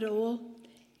have at all.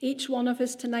 Each one of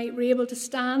us tonight were able to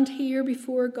stand here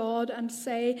before God and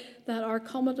say that our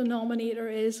common denominator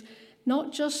is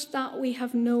not just that we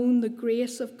have known the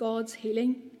grace of God's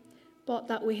healing, but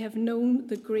that we have known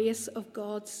the grace of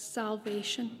God's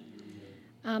salvation.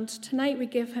 And tonight we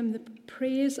give him the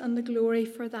praise and the glory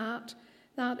for that.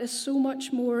 That is so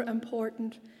much more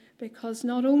important, because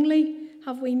not only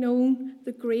have we known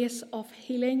the grace of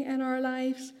healing in our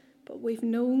lives, but we've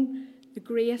known the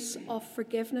grace of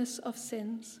forgiveness of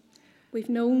sins. We've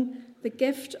known the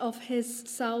gift of his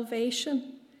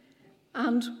salvation,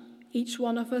 and each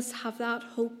one of us have that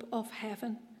hope of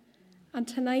heaven. And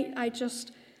tonight I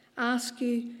just ask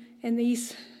you, in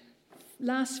these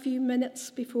last few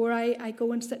minutes before I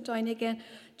go and sit down again,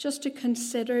 just to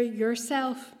consider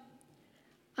yourself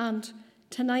and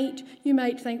Tonight, you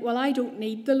might think, well, I don't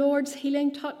need the Lord's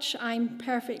healing touch. I'm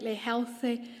perfectly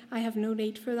healthy. I have no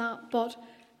need for that. But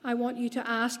I want you to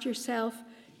ask yourself,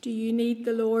 do you need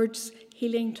the Lord's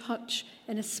healing touch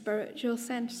in a spiritual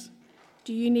sense?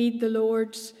 Do you need the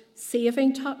Lord's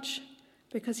saving touch?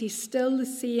 Because he's still the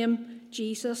same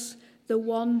Jesus, the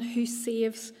one who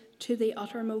saves to the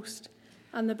uttermost.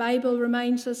 And the Bible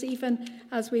reminds us, even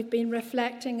as we've been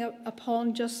reflecting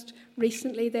upon just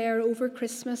recently there over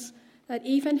Christmas, that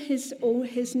even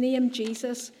his name,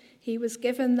 Jesus, he was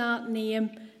given that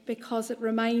name because it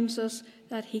reminds us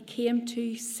that he came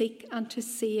to seek and to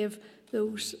save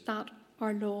those that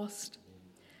are lost.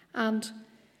 And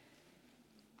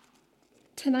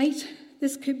tonight,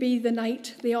 this could be the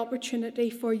night, the opportunity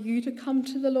for you to come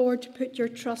to the Lord, to put your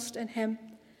trust in him.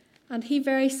 And he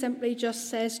very simply just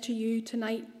says to you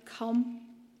tonight, come.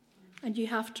 And you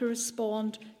have to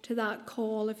respond to that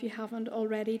call if you haven't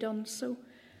already done so.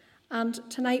 And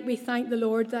tonight we thank the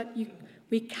Lord that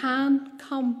we can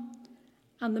come,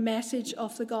 and the message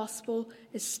of the gospel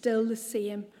is still the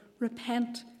same.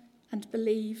 Repent and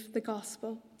believe the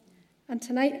gospel. And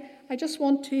tonight I just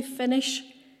want to finish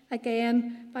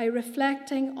again by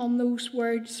reflecting on those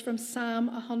words from Psalm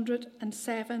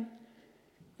 107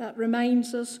 that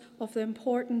reminds us of the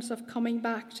importance of coming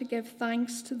back to give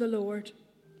thanks to the Lord.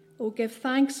 Oh, give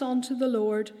thanks unto the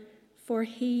Lord, for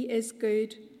he is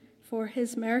good, for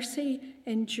his mercy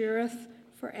endureth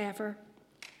forever.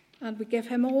 And we give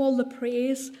him all the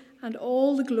praise and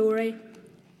all the glory,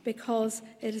 because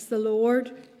it is the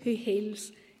Lord who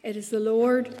heals. It is the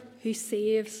Lord who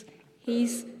saves.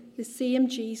 He's the same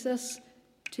Jesus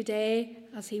today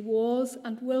as he was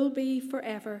and will be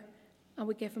forever. And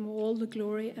we give him all the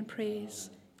glory and praise.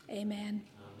 Amen.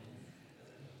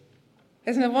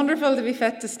 Isn't it wonderful to be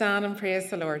fit to stand and praise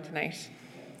the Lord tonight?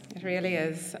 It really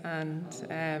is. And,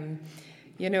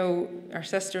 our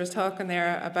sister was talking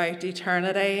there about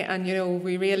eternity, and,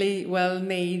 we really will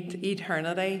need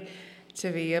eternity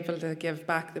to be able to give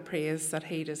back the praise that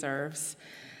he deserves.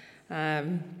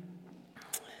 Bit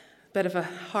of a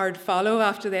hard follow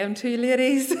after them two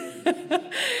ladies.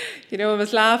 I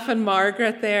was laughing,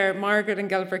 Margaret and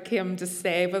Gilbert came to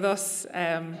stay with us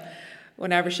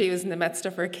whenever she was in the midst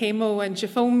of her chemo, and she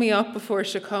phoned me up before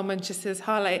she come, and she says,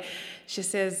 Holly, she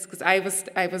says, because I was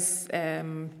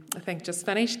I think just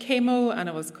finished chemo and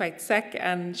I was quite sick,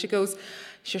 and she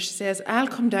says, I'll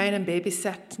come down and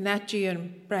babysit, let you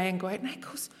and Brian go out. And I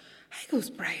goes,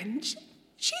 Brian,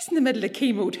 she's in the middle of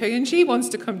chemo too, and she wants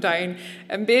to come down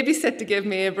and babysit to give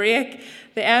me a break.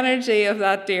 The energy of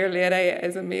that dear lady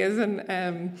is amazing.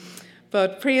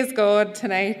 But praise God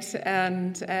tonight,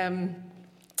 and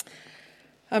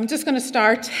I'm just going to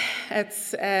start.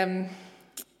 It's a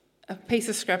piece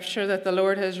of scripture that the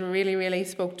Lord has really, really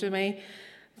spoke to me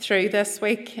through this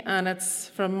week, and it's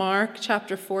from Mark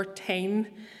chapter 14,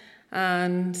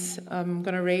 and I'm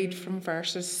going to read from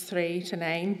verses 3 to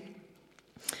 9.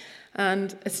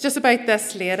 And it's just about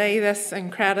this lady, this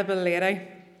incredible lady.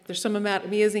 There's some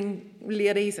amazing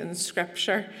ladies in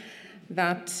Scripture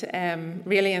that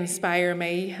really inspire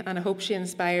me, and I hope she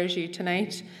inspires you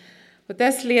tonight. But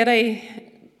this lady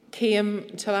came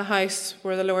to a house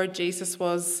where the Lord Jesus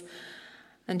was,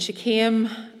 and she came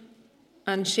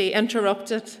and she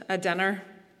interrupted a dinner.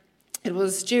 It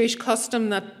was Jewish custom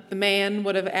that the men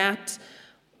would have ate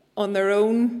on their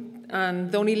own,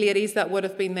 and the only ladies that would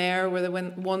have been there were the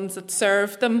ones that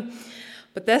served them.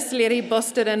 But this lady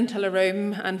busted into the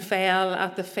room and fell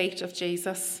at the feet of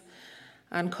Jesus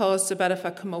and caused a bit of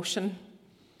a commotion.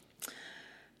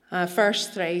 Verse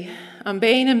 3, and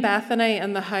being in Bethany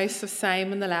in the house of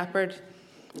Simon the leper,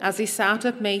 as he sat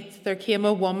at meat, there came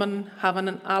a woman having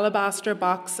an alabaster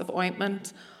box of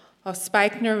ointment of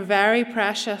spikenard very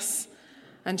precious,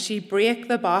 and she brake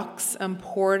the box and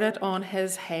poured it on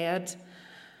his head.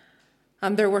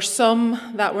 And there were some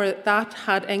that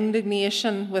had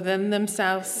indignation within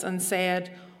themselves and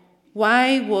said,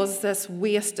 why was this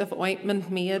waste of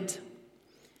ointment made?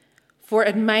 For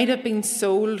it might have been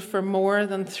sold for more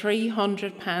than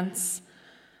 300 pence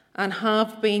and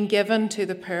have been given to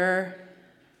the poor.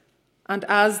 And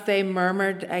as they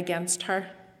murmured against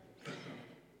her,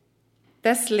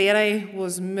 this lady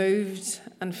was moved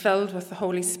and filled with the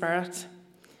Holy Spirit.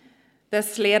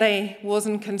 This lady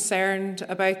wasn't concerned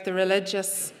about the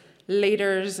religious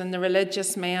leaders and the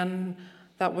religious men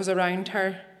that was around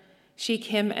her. She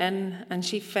came in and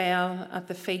she fell at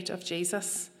the feet of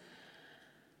Jesus.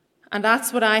 And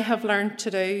that's what I have learned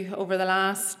to do over the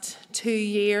last 2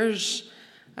 years,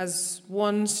 as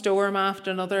one storm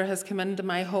after another has come into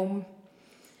my home.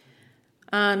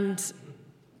 And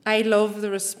I love the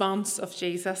response of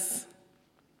Jesus.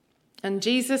 And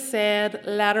Jesus said,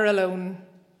 "Let her alone.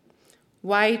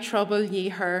 Why trouble ye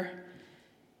her?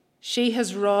 She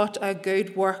has wrought a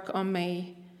good work on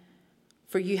me.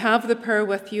 For you have the poor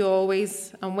with you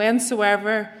always, and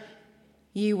whensoever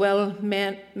ye will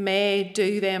may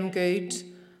do them good,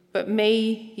 but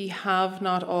me ye have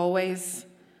not always.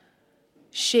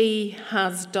 She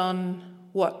has done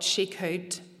what she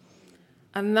could."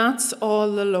 And that's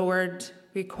all the Lord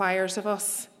requires of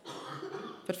us.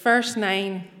 But verse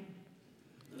 9,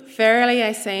 "Verily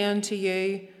I say unto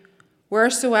you,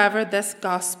 wheresoever this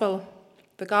gospel,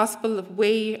 the gospel that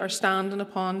we are standing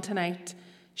upon tonight,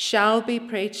 shall be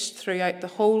preached throughout the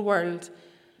whole world,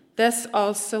 this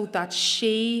also that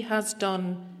she has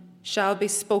done shall be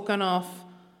spoken of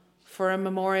for a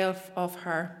memorial of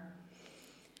her."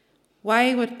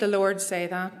 Why would the Lord say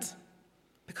that?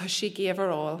 Because she gave her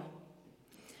all.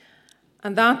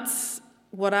 And that's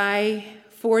what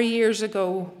 4 years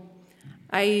ago,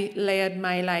 I laid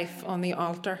my life on the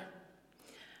altar.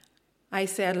 I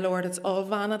said, "Lord, it's all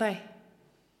vanity.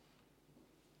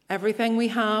 Everything we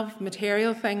have,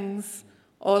 material things,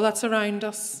 all that's around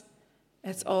us,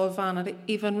 it's all vanity.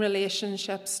 Even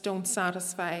relationships don't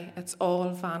satisfy. It's all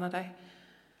vanity."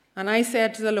 And I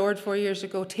said to the Lord 4 years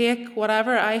ago, "Take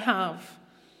whatever I have,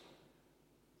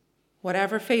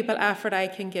 whatever feeble effort I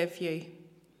can give you,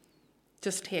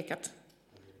 just take it."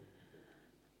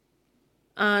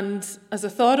 And as I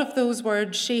thought of those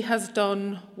words, she has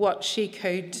done what she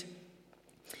could.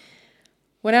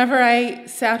 Whenever I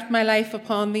set my life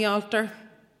upon the altar,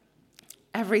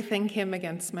 everything came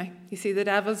against me. You see, the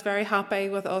devil's very happy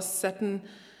with us sitting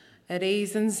at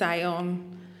ease in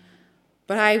Zion,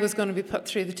 but I was going to be put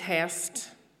through the test.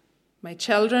 My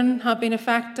children have been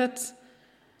affected.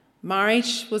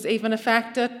 Marriage was even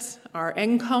affected. Our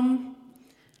income,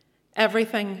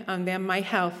 everything, and then my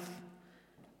health.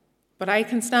 But I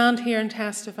can stand here and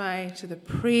testify to the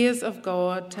praise of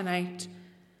God tonight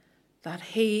that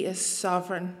He is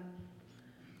sovereign.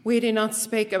 We do not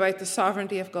speak about the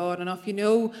sovereignty of God enough. You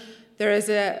know, there is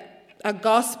a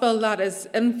gospel that is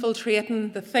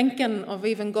infiltrating the thinking of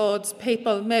even God's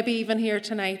people, maybe even here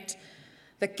tonight,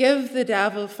 that give the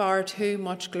devil far too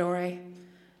much glory.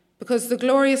 Because the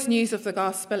glorious news of the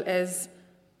gospel is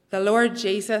the Lord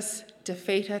Jesus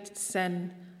defeated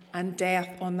sin and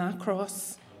death on that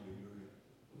cross.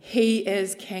 He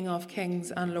is King of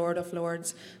kings and Lord of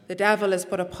lords. The devil is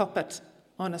but a puppet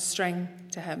on a string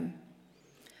to him.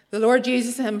 The Lord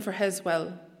uses him for his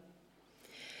will.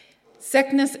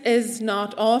 Sickness is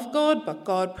not of God, but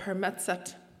God permits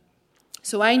it.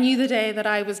 So I knew the day that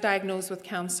I was diagnosed with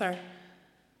cancer,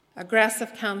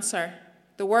 aggressive cancer,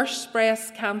 the worst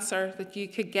breast cancer that you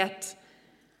could get.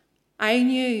 I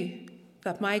knew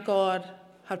that my God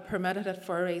had permitted it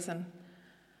for a reason.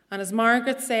 And as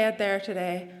Margaret said there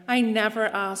today, I never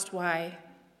asked why,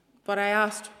 but I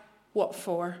asked what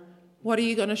for. What are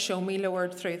you going to show me,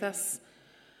 Lord, through this?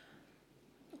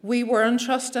 We were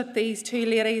entrusted, these two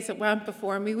ladies that went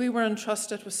before me, we were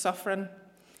entrusted with suffering.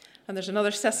 And there's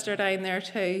another sister down there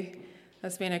too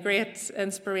that's been a great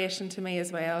inspiration to me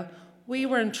as well. We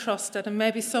were entrusted, and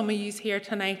maybe some of you here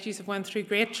tonight, you have went through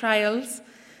great trials.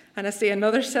 And I see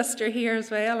another sister here as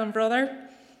well, and brother,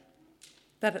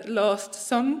 that lost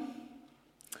son.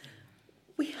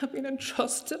 We have been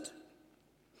entrusted.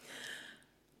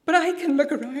 But I can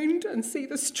look around and see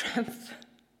the strength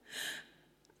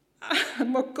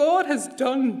and what God has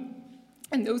done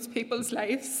in those people's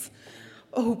lives.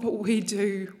 Oh, but we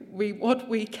do. What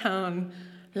we can,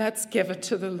 let's give it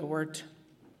to the Lord.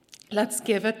 Let's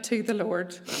give it to the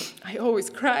Lord. I always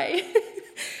cry.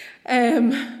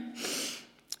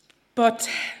 But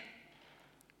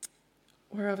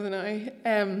where are they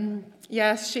now?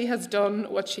 Yes, she has done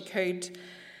what she could.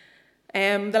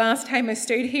 The last time I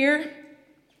stood here,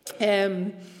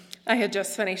 I had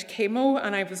just finished chemo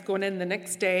and I was going in the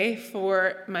next day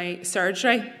for my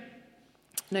surgery.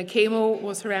 Now, chemo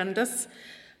was horrendous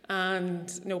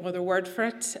and no other word for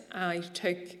it. I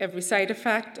took every side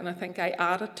effect and I think I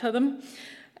added to them.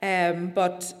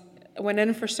 But I went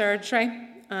in for surgery,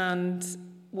 and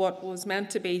what was meant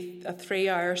to be a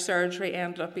 3-hour surgery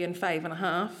ended up being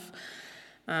 5.5.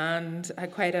 And I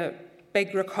had quite a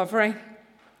big recovery.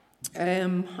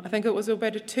 I think it was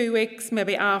about 2 weeks,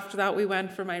 maybe after that, we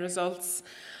went for my results,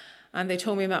 and they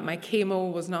told me that my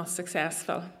chemo was not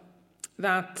successful.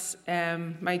 That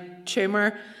my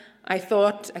tumour, I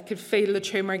thought I could feel the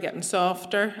tumour getting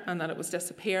softer and that it was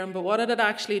disappearing, but what it had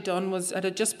actually done was it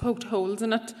had just poked holes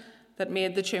in it that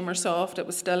made the tumour soft. It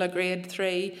was still a grade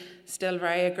 3, still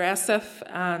very aggressive.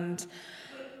 And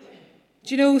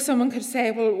do you know, someone could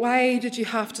say, well, why did you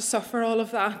have to suffer all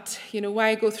of that? You know,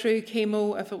 why go through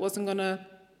chemo if it wasn't going to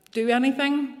do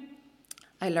anything,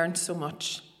 I learned so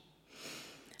much.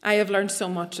 I have learned so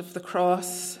much of the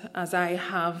cross as I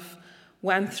have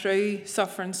went through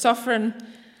suffering. Suffering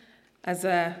as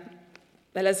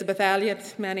Elizabeth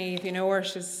Elliot, many of you know her,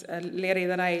 she's a lady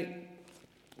that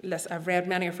I've read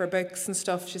many of her books and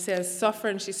stuff. She says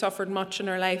suffering, she suffered much in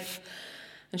her life.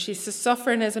 And she says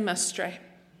suffering is a mystery.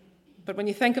 But when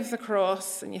you think of the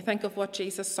cross and you think of what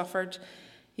Jesus suffered,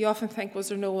 you often think, was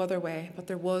there no other way? But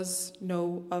there was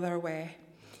no other way.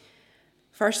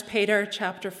 1 Peter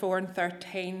chapter 4 and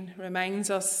 13 reminds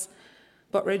us,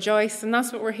 but rejoice, and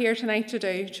that's what we're here tonight to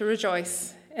do, to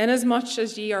rejoice, inasmuch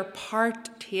as ye are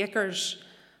partakers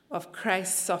of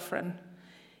Christ's suffering.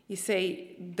 You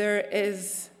see, there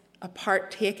is a part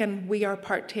taken. We are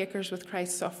partakers with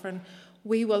Christ's suffering.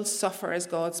 We will suffer as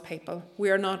God's people.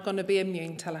 We are not going to be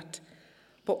immune to it.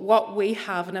 But what we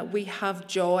have in it, we have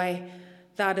joy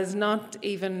that is not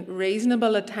even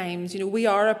reasonable at times. We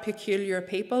are a peculiar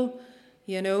people.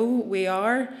 We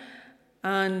are.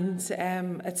 And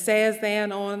it says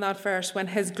then on in that verse, when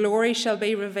his glory shall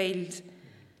be revealed,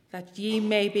 that ye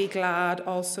may be glad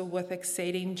also with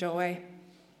exceeding joy.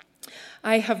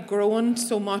 I have grown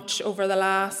so much over the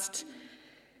last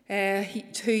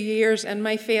 2 years in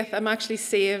my faith. I'm actually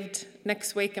saved.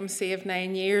 Next week I'm saved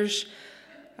 9 years.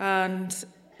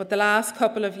 But the last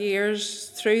couple of years,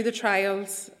 through the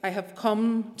trials, I have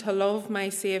come to love my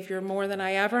Saviour more than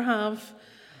I ever have.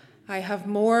 I have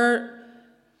more,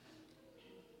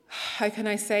 how can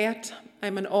I say it?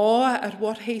 I'm in awe at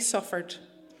what he suffered.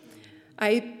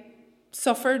 I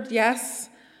suffered, yes,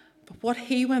 but what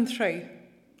he went through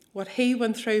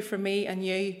for me and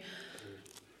you,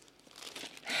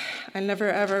 I'll never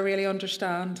ever really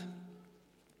understand.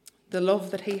 The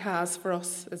love that he has for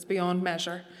us is beyond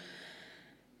measure.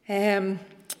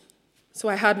 So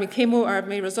I had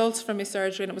my results from my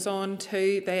surgery, and it was on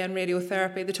to then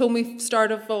radiotherapy. They told me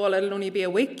start of all it'll only be a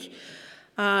week,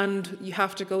 and you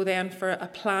have to go then for a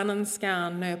planning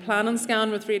scan. Now, a planning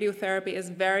scan with radiotherapy is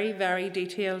very, very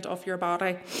detailed of your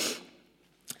body.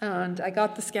 And I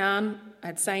got the scan.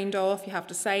 I'd signed off. You have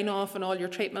to sign off on all your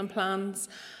treatment plans.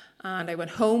 And I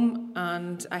went home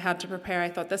and I had to prepare. I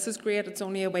thought, this is great. It's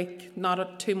only a week.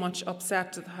 Not too much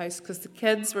upset to the house because the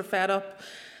kids were fed up.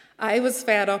 I was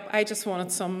fed up. I just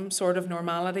wanted some sort of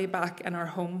normality back in our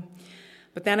home.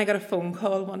 But then I got a phone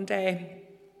call one day.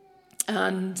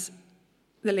 And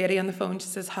the lady on the phone, she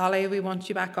says, Holly, we want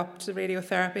you back up to the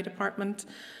radiotherapy department.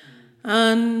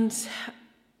 And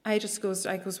I goes,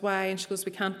 why? And she goes,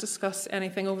 we can't discuss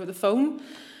anything over the phone.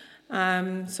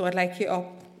 So I'd like you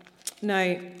up.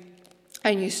 Now,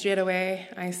 I knew straight away,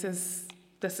 I says,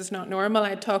 this is not normal.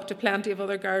 I'd talked to plenty of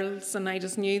other girls and I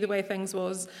just knew the way things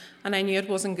was, and I knew it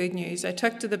wasn't good news. I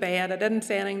took to the bed. I didn't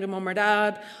say anything to mum or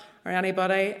dad or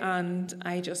anybody, and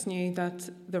I just knew that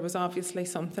there was obviously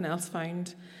something else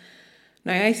found.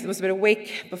 Now, it was about a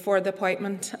week before the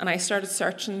appointment, and I started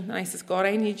searching, and I says, God,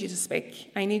 I need you to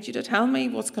speak. I need you to tell me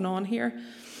what's going on here.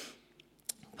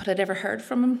 But I never heard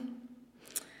from him.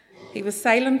 He was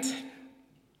silent,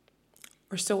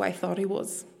 or so I thought he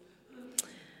was.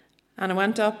 And I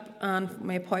went up, and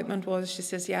my appointment was, she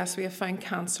says, yes, we have found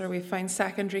cancer. We have found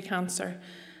secondary cancer,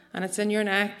 and it's in your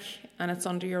neck, and it's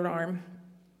under your arm.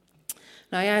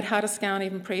 Now, I had had a scan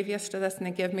even previous to this, and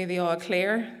they gave me the all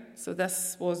clear. So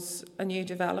this was a new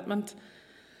development.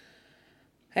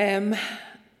 I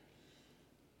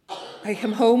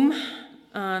came home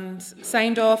and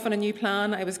signed off on a new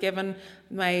plan. I was given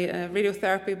my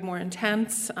radiotherapy more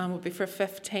intense and would be for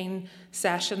 15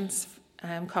 sessions,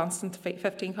 15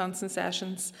 constant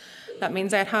sessions. That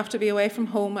means I'd have to be away from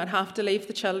home. I'd have to leave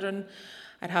the children.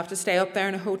 I'd have to stay up there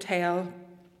in a hotel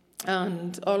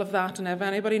and all of that. And if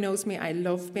anybody knows me, I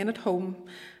love being at home.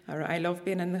 I love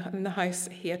being in the house.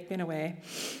 I hate being away.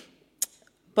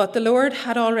 But the Lord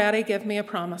had already given me a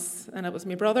promise, and it was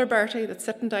my brother Bertie that's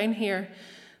sitting down here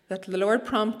that the Lord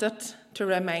prompted to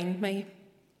remind me.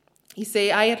 You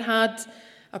see, I had had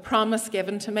a promise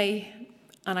given to me,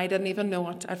 and I didn't even know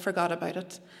it. I'd forgot about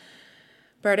it.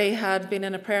 Bertie had been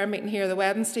in a prayer meeting here the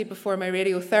Wednesday before my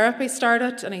radiotherapy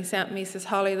started, and he sent me, he says,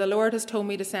 Holly, the Lord has told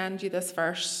me to send you this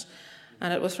verse.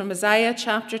 And it was from Isaiah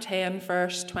chapter 10,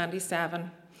 verse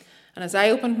 27. And as I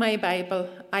opened my Bible,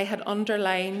 I had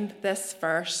underlined this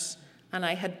verse and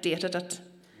I had dated it.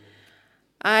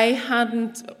 I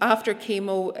hadn't, after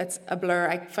chemo, it's a blur.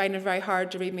 I find it very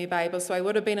hard to read my Bible, so I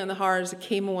would have been in the horrors of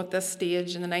chemo at this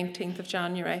stage in the 19th of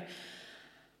January.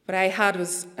 But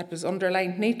it was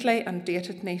underlined neatly and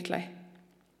dated neatly.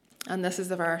 And this is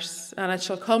the verse. And it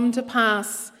shall come to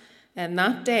pass in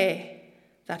that day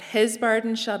that his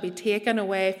burden shall be taken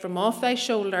away from off thy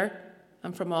shoulder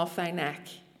and from off thy neck.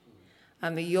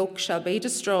 and the yoke shall be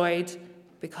destroyed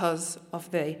because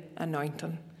of the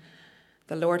anointing.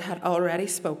 The Lord had already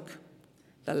spoke.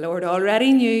 The Lord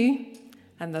already knew,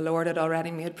 and the Lord had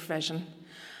already made provision.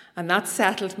 And that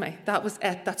settled me. That was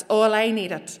it. That's all I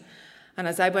needed. And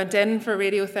as I went in for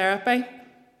radiotherapy,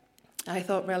 I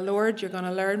thought, well, Lord, you're going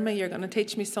to learn me. You're going to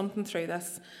teach me something through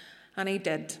this. And he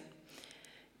did.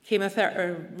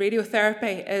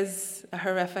 Radiotherapy is a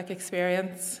horrific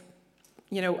experience.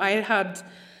 You know, I had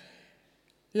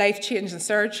life-changing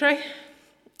surgery,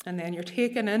 and then you're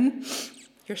taken in,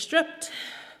 you're stripped,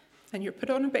 and you're put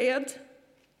on a bed,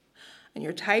 and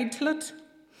you're tied to it,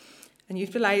 and you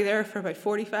have to lie there for about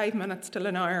 45 minutes till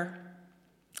an hour,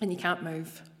 and you can't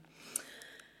move.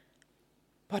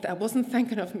 But I wasn't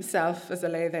thinking of myself as I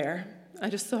lay there. I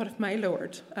just thought of my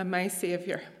Lord and my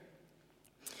Saviour.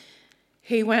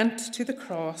 He went to the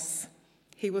cross.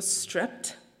 He was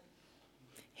stripped.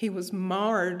 He was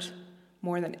marred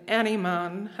more than any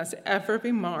man has ever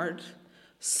been marred,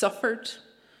 suffered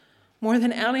more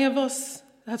than any of us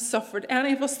have suffered.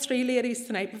 Any of us three ladies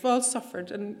tonight, we've all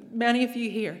suffered, and many of you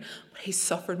here, but he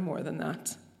suffered more than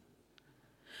that.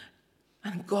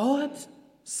 And God, the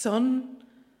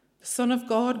Son of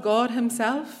God, God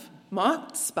himself,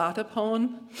 mocked, spat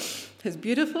upon, his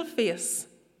beautiful face,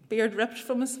 beard ripped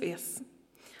from his face,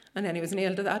 and then he was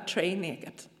nailed to that tree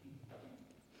naked.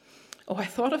 Oh, I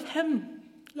thought of him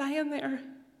lying there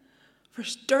for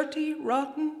dirty,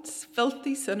 rotten,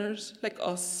 filthy sinners like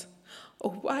us. Oh,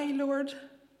 why, Lord?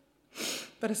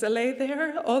 But as I lay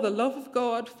there, all the love of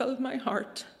God filled my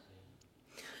heart.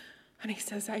 And he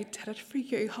says, I did it for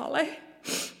you, Holly.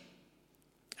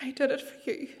 I did it for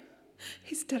you.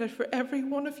 He's did it for every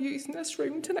one of you in this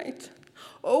room tonight.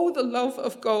 Oh, the love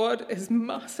of God is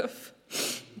massive.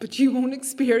 But you won't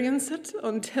experience it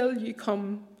until you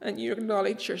come and you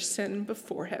acknowledge your sin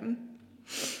before him.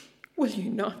 Will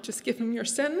you not just give him your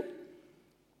sin?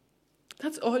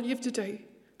 That's all you have to do.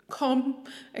 Come,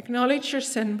 acknowledge your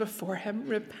sin before him,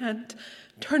 repent,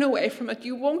 turn away from it.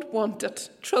 You won't want it.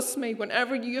 Trust me,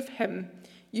 whenever you have him,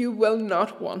 you will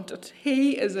not want it.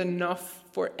 He is enough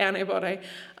for anybody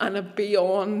and a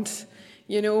beyond.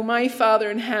 You know, my Father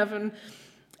in heaven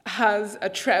has a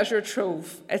treasure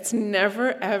trove. It's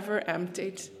never, ever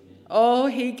emptied. Oh,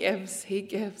 he gives, he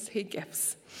gives, he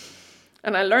gives.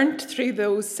 And I learned through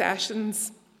those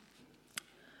sessions.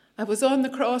 I was on the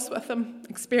cross with him,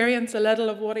 experienced a little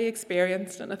of what he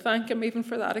experienced, and I thank him even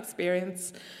for that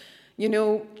experience. You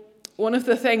know, one of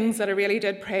the things that I really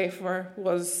did pray for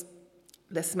was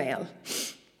the smell.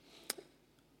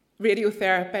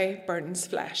 Radiotherapy burns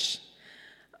flesh.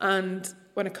 And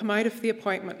when I come out of the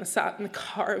appointment, I sat in the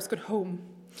car, I was going home.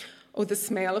 Oh, the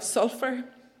smell of sulphur.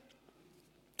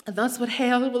 And that's what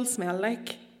hell will smell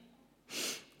like.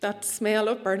 That smell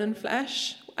of burning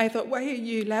flesh. I thought, why are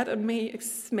you letting me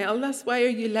smell this? Why are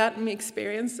you letting me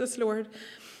experience this, Lord?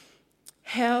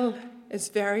 Hell is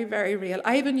very, very real.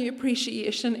 I have a new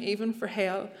appreciation even for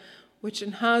hell, which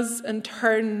has in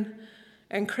turn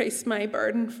increased my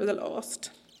burden for the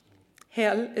lost.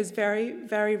 Hell is very,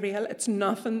 very real. It's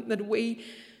nothing that we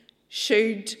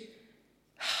should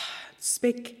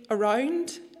speak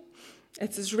around.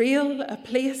 It's as real a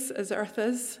place as earth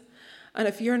is. And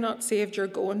if you're not saved, you're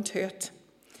going to it.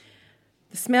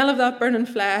 The smell of that burning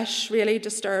flesh really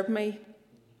disturbed me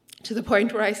to the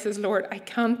point where I says, Lord, I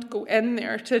can't go in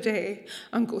there today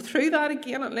and go through that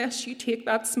again unless you take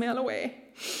that smell away.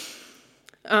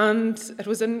 And it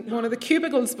was in one of the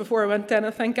cubicles before I went in,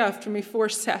 I think, after my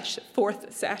fourth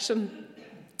session.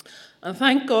 And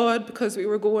thank God, because we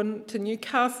were going to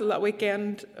Newcastle that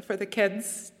weekend for the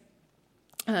kids.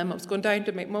 I was going down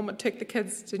to my mum and took the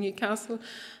kids to Newcastle,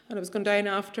 and I was going down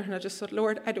after, and I just thought,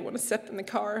 Lord, I don't want to sit in the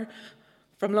car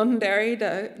from Londonderry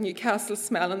to Newcastle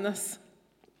smelling this.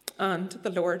 And the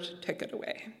Lord took it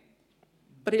away.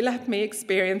 But he let me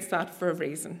experience that for a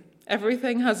reason.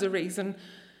 Everything has a reason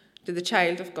to the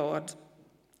child of God.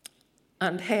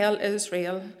 And hell is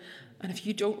real. And if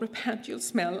you don't repent, you'll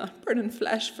smell that burning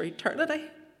flesh for eternity.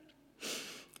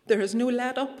 There is no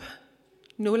let up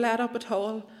at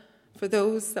all for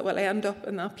those that will end up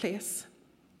in that place.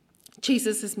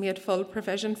 Jesus has made full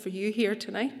provision for you here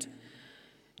tonight.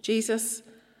 Jesus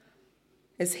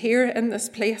is here in this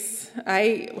place.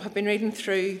 I have been reading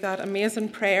through that amazing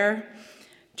prayer,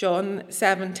 John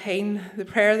 17, the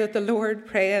prayer that the Lord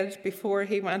prayed before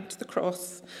he went to the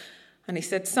cross. And he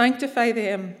said, sanctify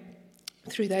them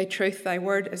through thy truth. Thy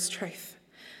word is truth.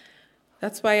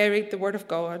 That's why I read the word of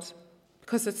God,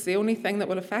 because it's the only thing that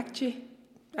will affect you.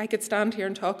 I could stand here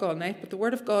and talk all night, but the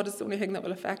word of God is the only thing that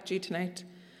will affect you tonight.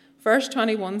 Verse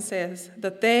 21 says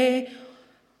that they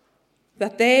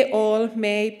all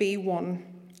may be one,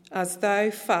 as thou,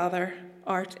 Father,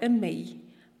 art in me,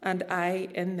 and I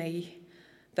in thee,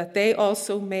 that they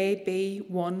also may be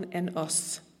one in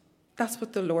us. That's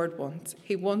what the Lord wants.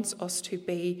 He wants us to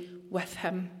be with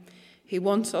him. He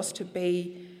wants us to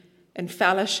be in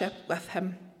fellowship with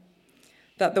him,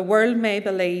 that the world may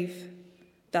believe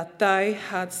that thou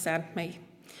hadst sent me.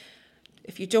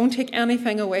 If you don't take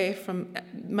anything away from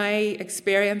my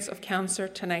experience of cancer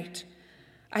tonight,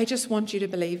 I just want you to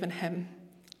believe in him.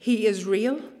 He is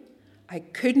real. I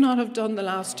could not have done the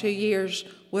last 2 years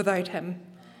without him.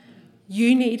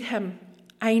 You need him.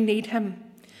 I need him.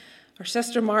 Our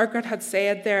sister Margaret had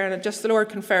said there, and just the Lord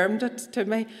confirmed it to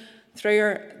me through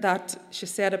her, that she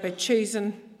said about choose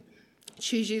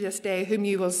you this day whom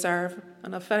you will serve.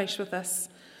 And I'll finish with this.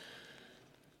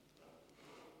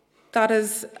 That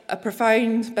is a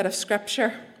profound bit of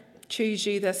scripture. Choose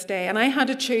you this day. And I had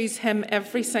to choose him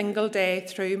every single day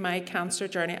through my cancer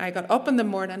journey. I got up in the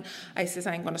morning. I says,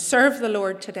 I'm going to serve the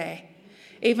Lord today.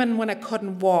 Even when I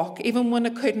couldn't walk, even when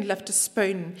I couldn't lift a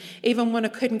spoon, even when I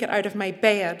couldn't get out of my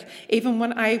bed, even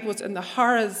when I was in the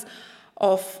horrors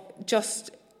of just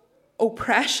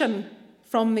oppression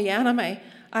from the enemy,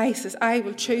 I says, I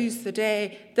will choose the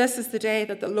day. This is the day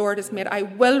that the Lord has made. I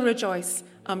will rejoice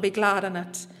and be glad in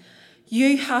it.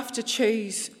 You have to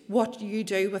choose what you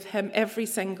do with him every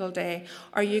single day.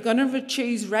 Are you going to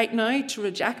choose right now to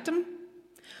reject him?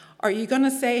 Are you going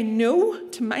to say no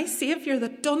to my Saviour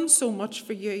that done so much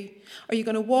for you? Are you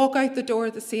going to walk out the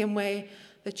door the same way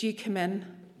that you come in?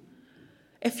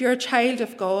 If you're a child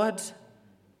of God,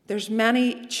 there's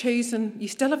many choosing. You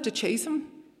still have to choose him.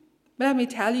 But let me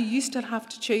tell you, you still have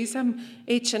to choose him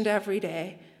each and every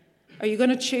day. Are you going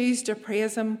to choose to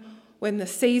praise him when the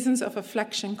seasons of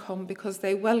affliction come? Because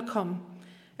they will come.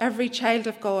 Every child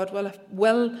of God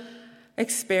will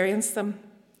experience them.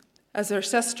 As our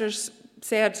sisters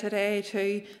said today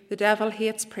too, the devil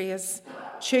hates praise.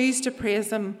 Choose to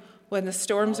praise him when the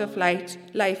storms of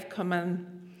life come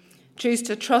in. Choose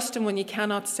to trust him when you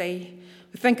cannot see.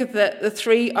 We think of the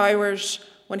 3 hours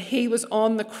when he was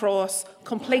on the cross,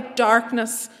 complete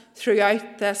darkness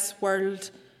throughout this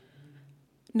world.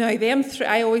 Now,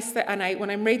 I always say, when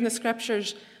I'm reading the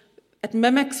scriptures, it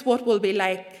mimics what will be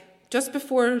like. Just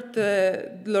before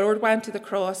the Lord went to the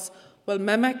cross, will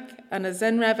mimic and is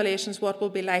in Revelations what will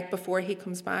be like before he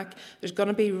comes back. There's going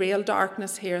to be real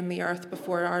darkness here on the earth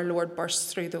before our Lord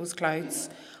bursts through those clouds.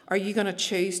 Are you going to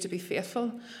choose to be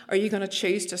faithful? Are you going to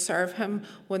choose to serve him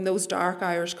when those dark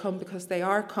hours come? Because they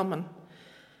are coming.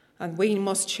 And we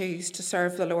must choose to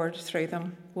serve the Lord through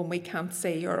them when we can't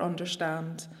see or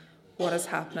understand what is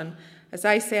happening. As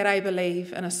I said, I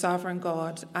believe in a sovereign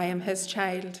God. I am his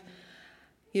child.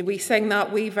 We sing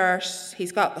that wee verse,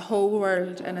 he's got the whole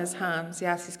world in his hands.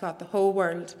 Yes, he's got the whole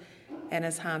world in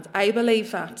his hands. I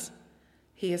believe that.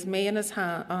 He has me in his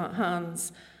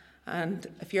hands. And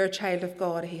if you're a child of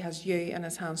God, he has you in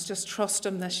his hands. Just trust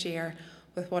him this year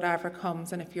with whatever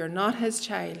comes. And if you're not his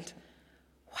child,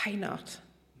 why not?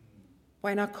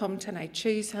 Why not come tonight?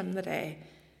 Choose him the day.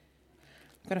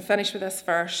 I'm going to finish with this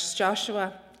verse,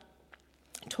 Joshua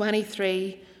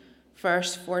 23,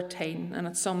 verse 14, and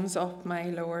it sums up my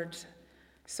Lord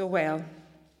so well.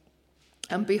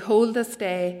 And behold, this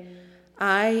day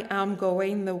I am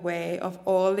going the way of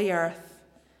all the earth,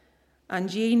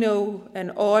 and ye know in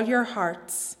all your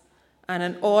hearts and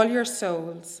in all your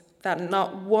souls that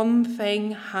not one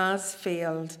thing has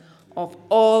failed of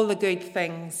all the good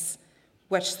things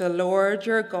which the Lord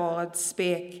your God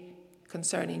spake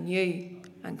concerning you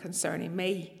and concerning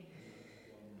me.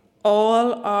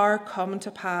 All are come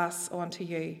to pass unto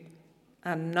you,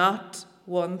 and not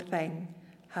one thing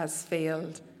has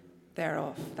failed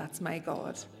thereof. That's my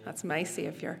God. That's my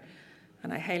Saviour.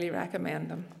 And I highly recommend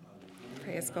him.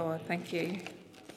 Praise God. Thank you.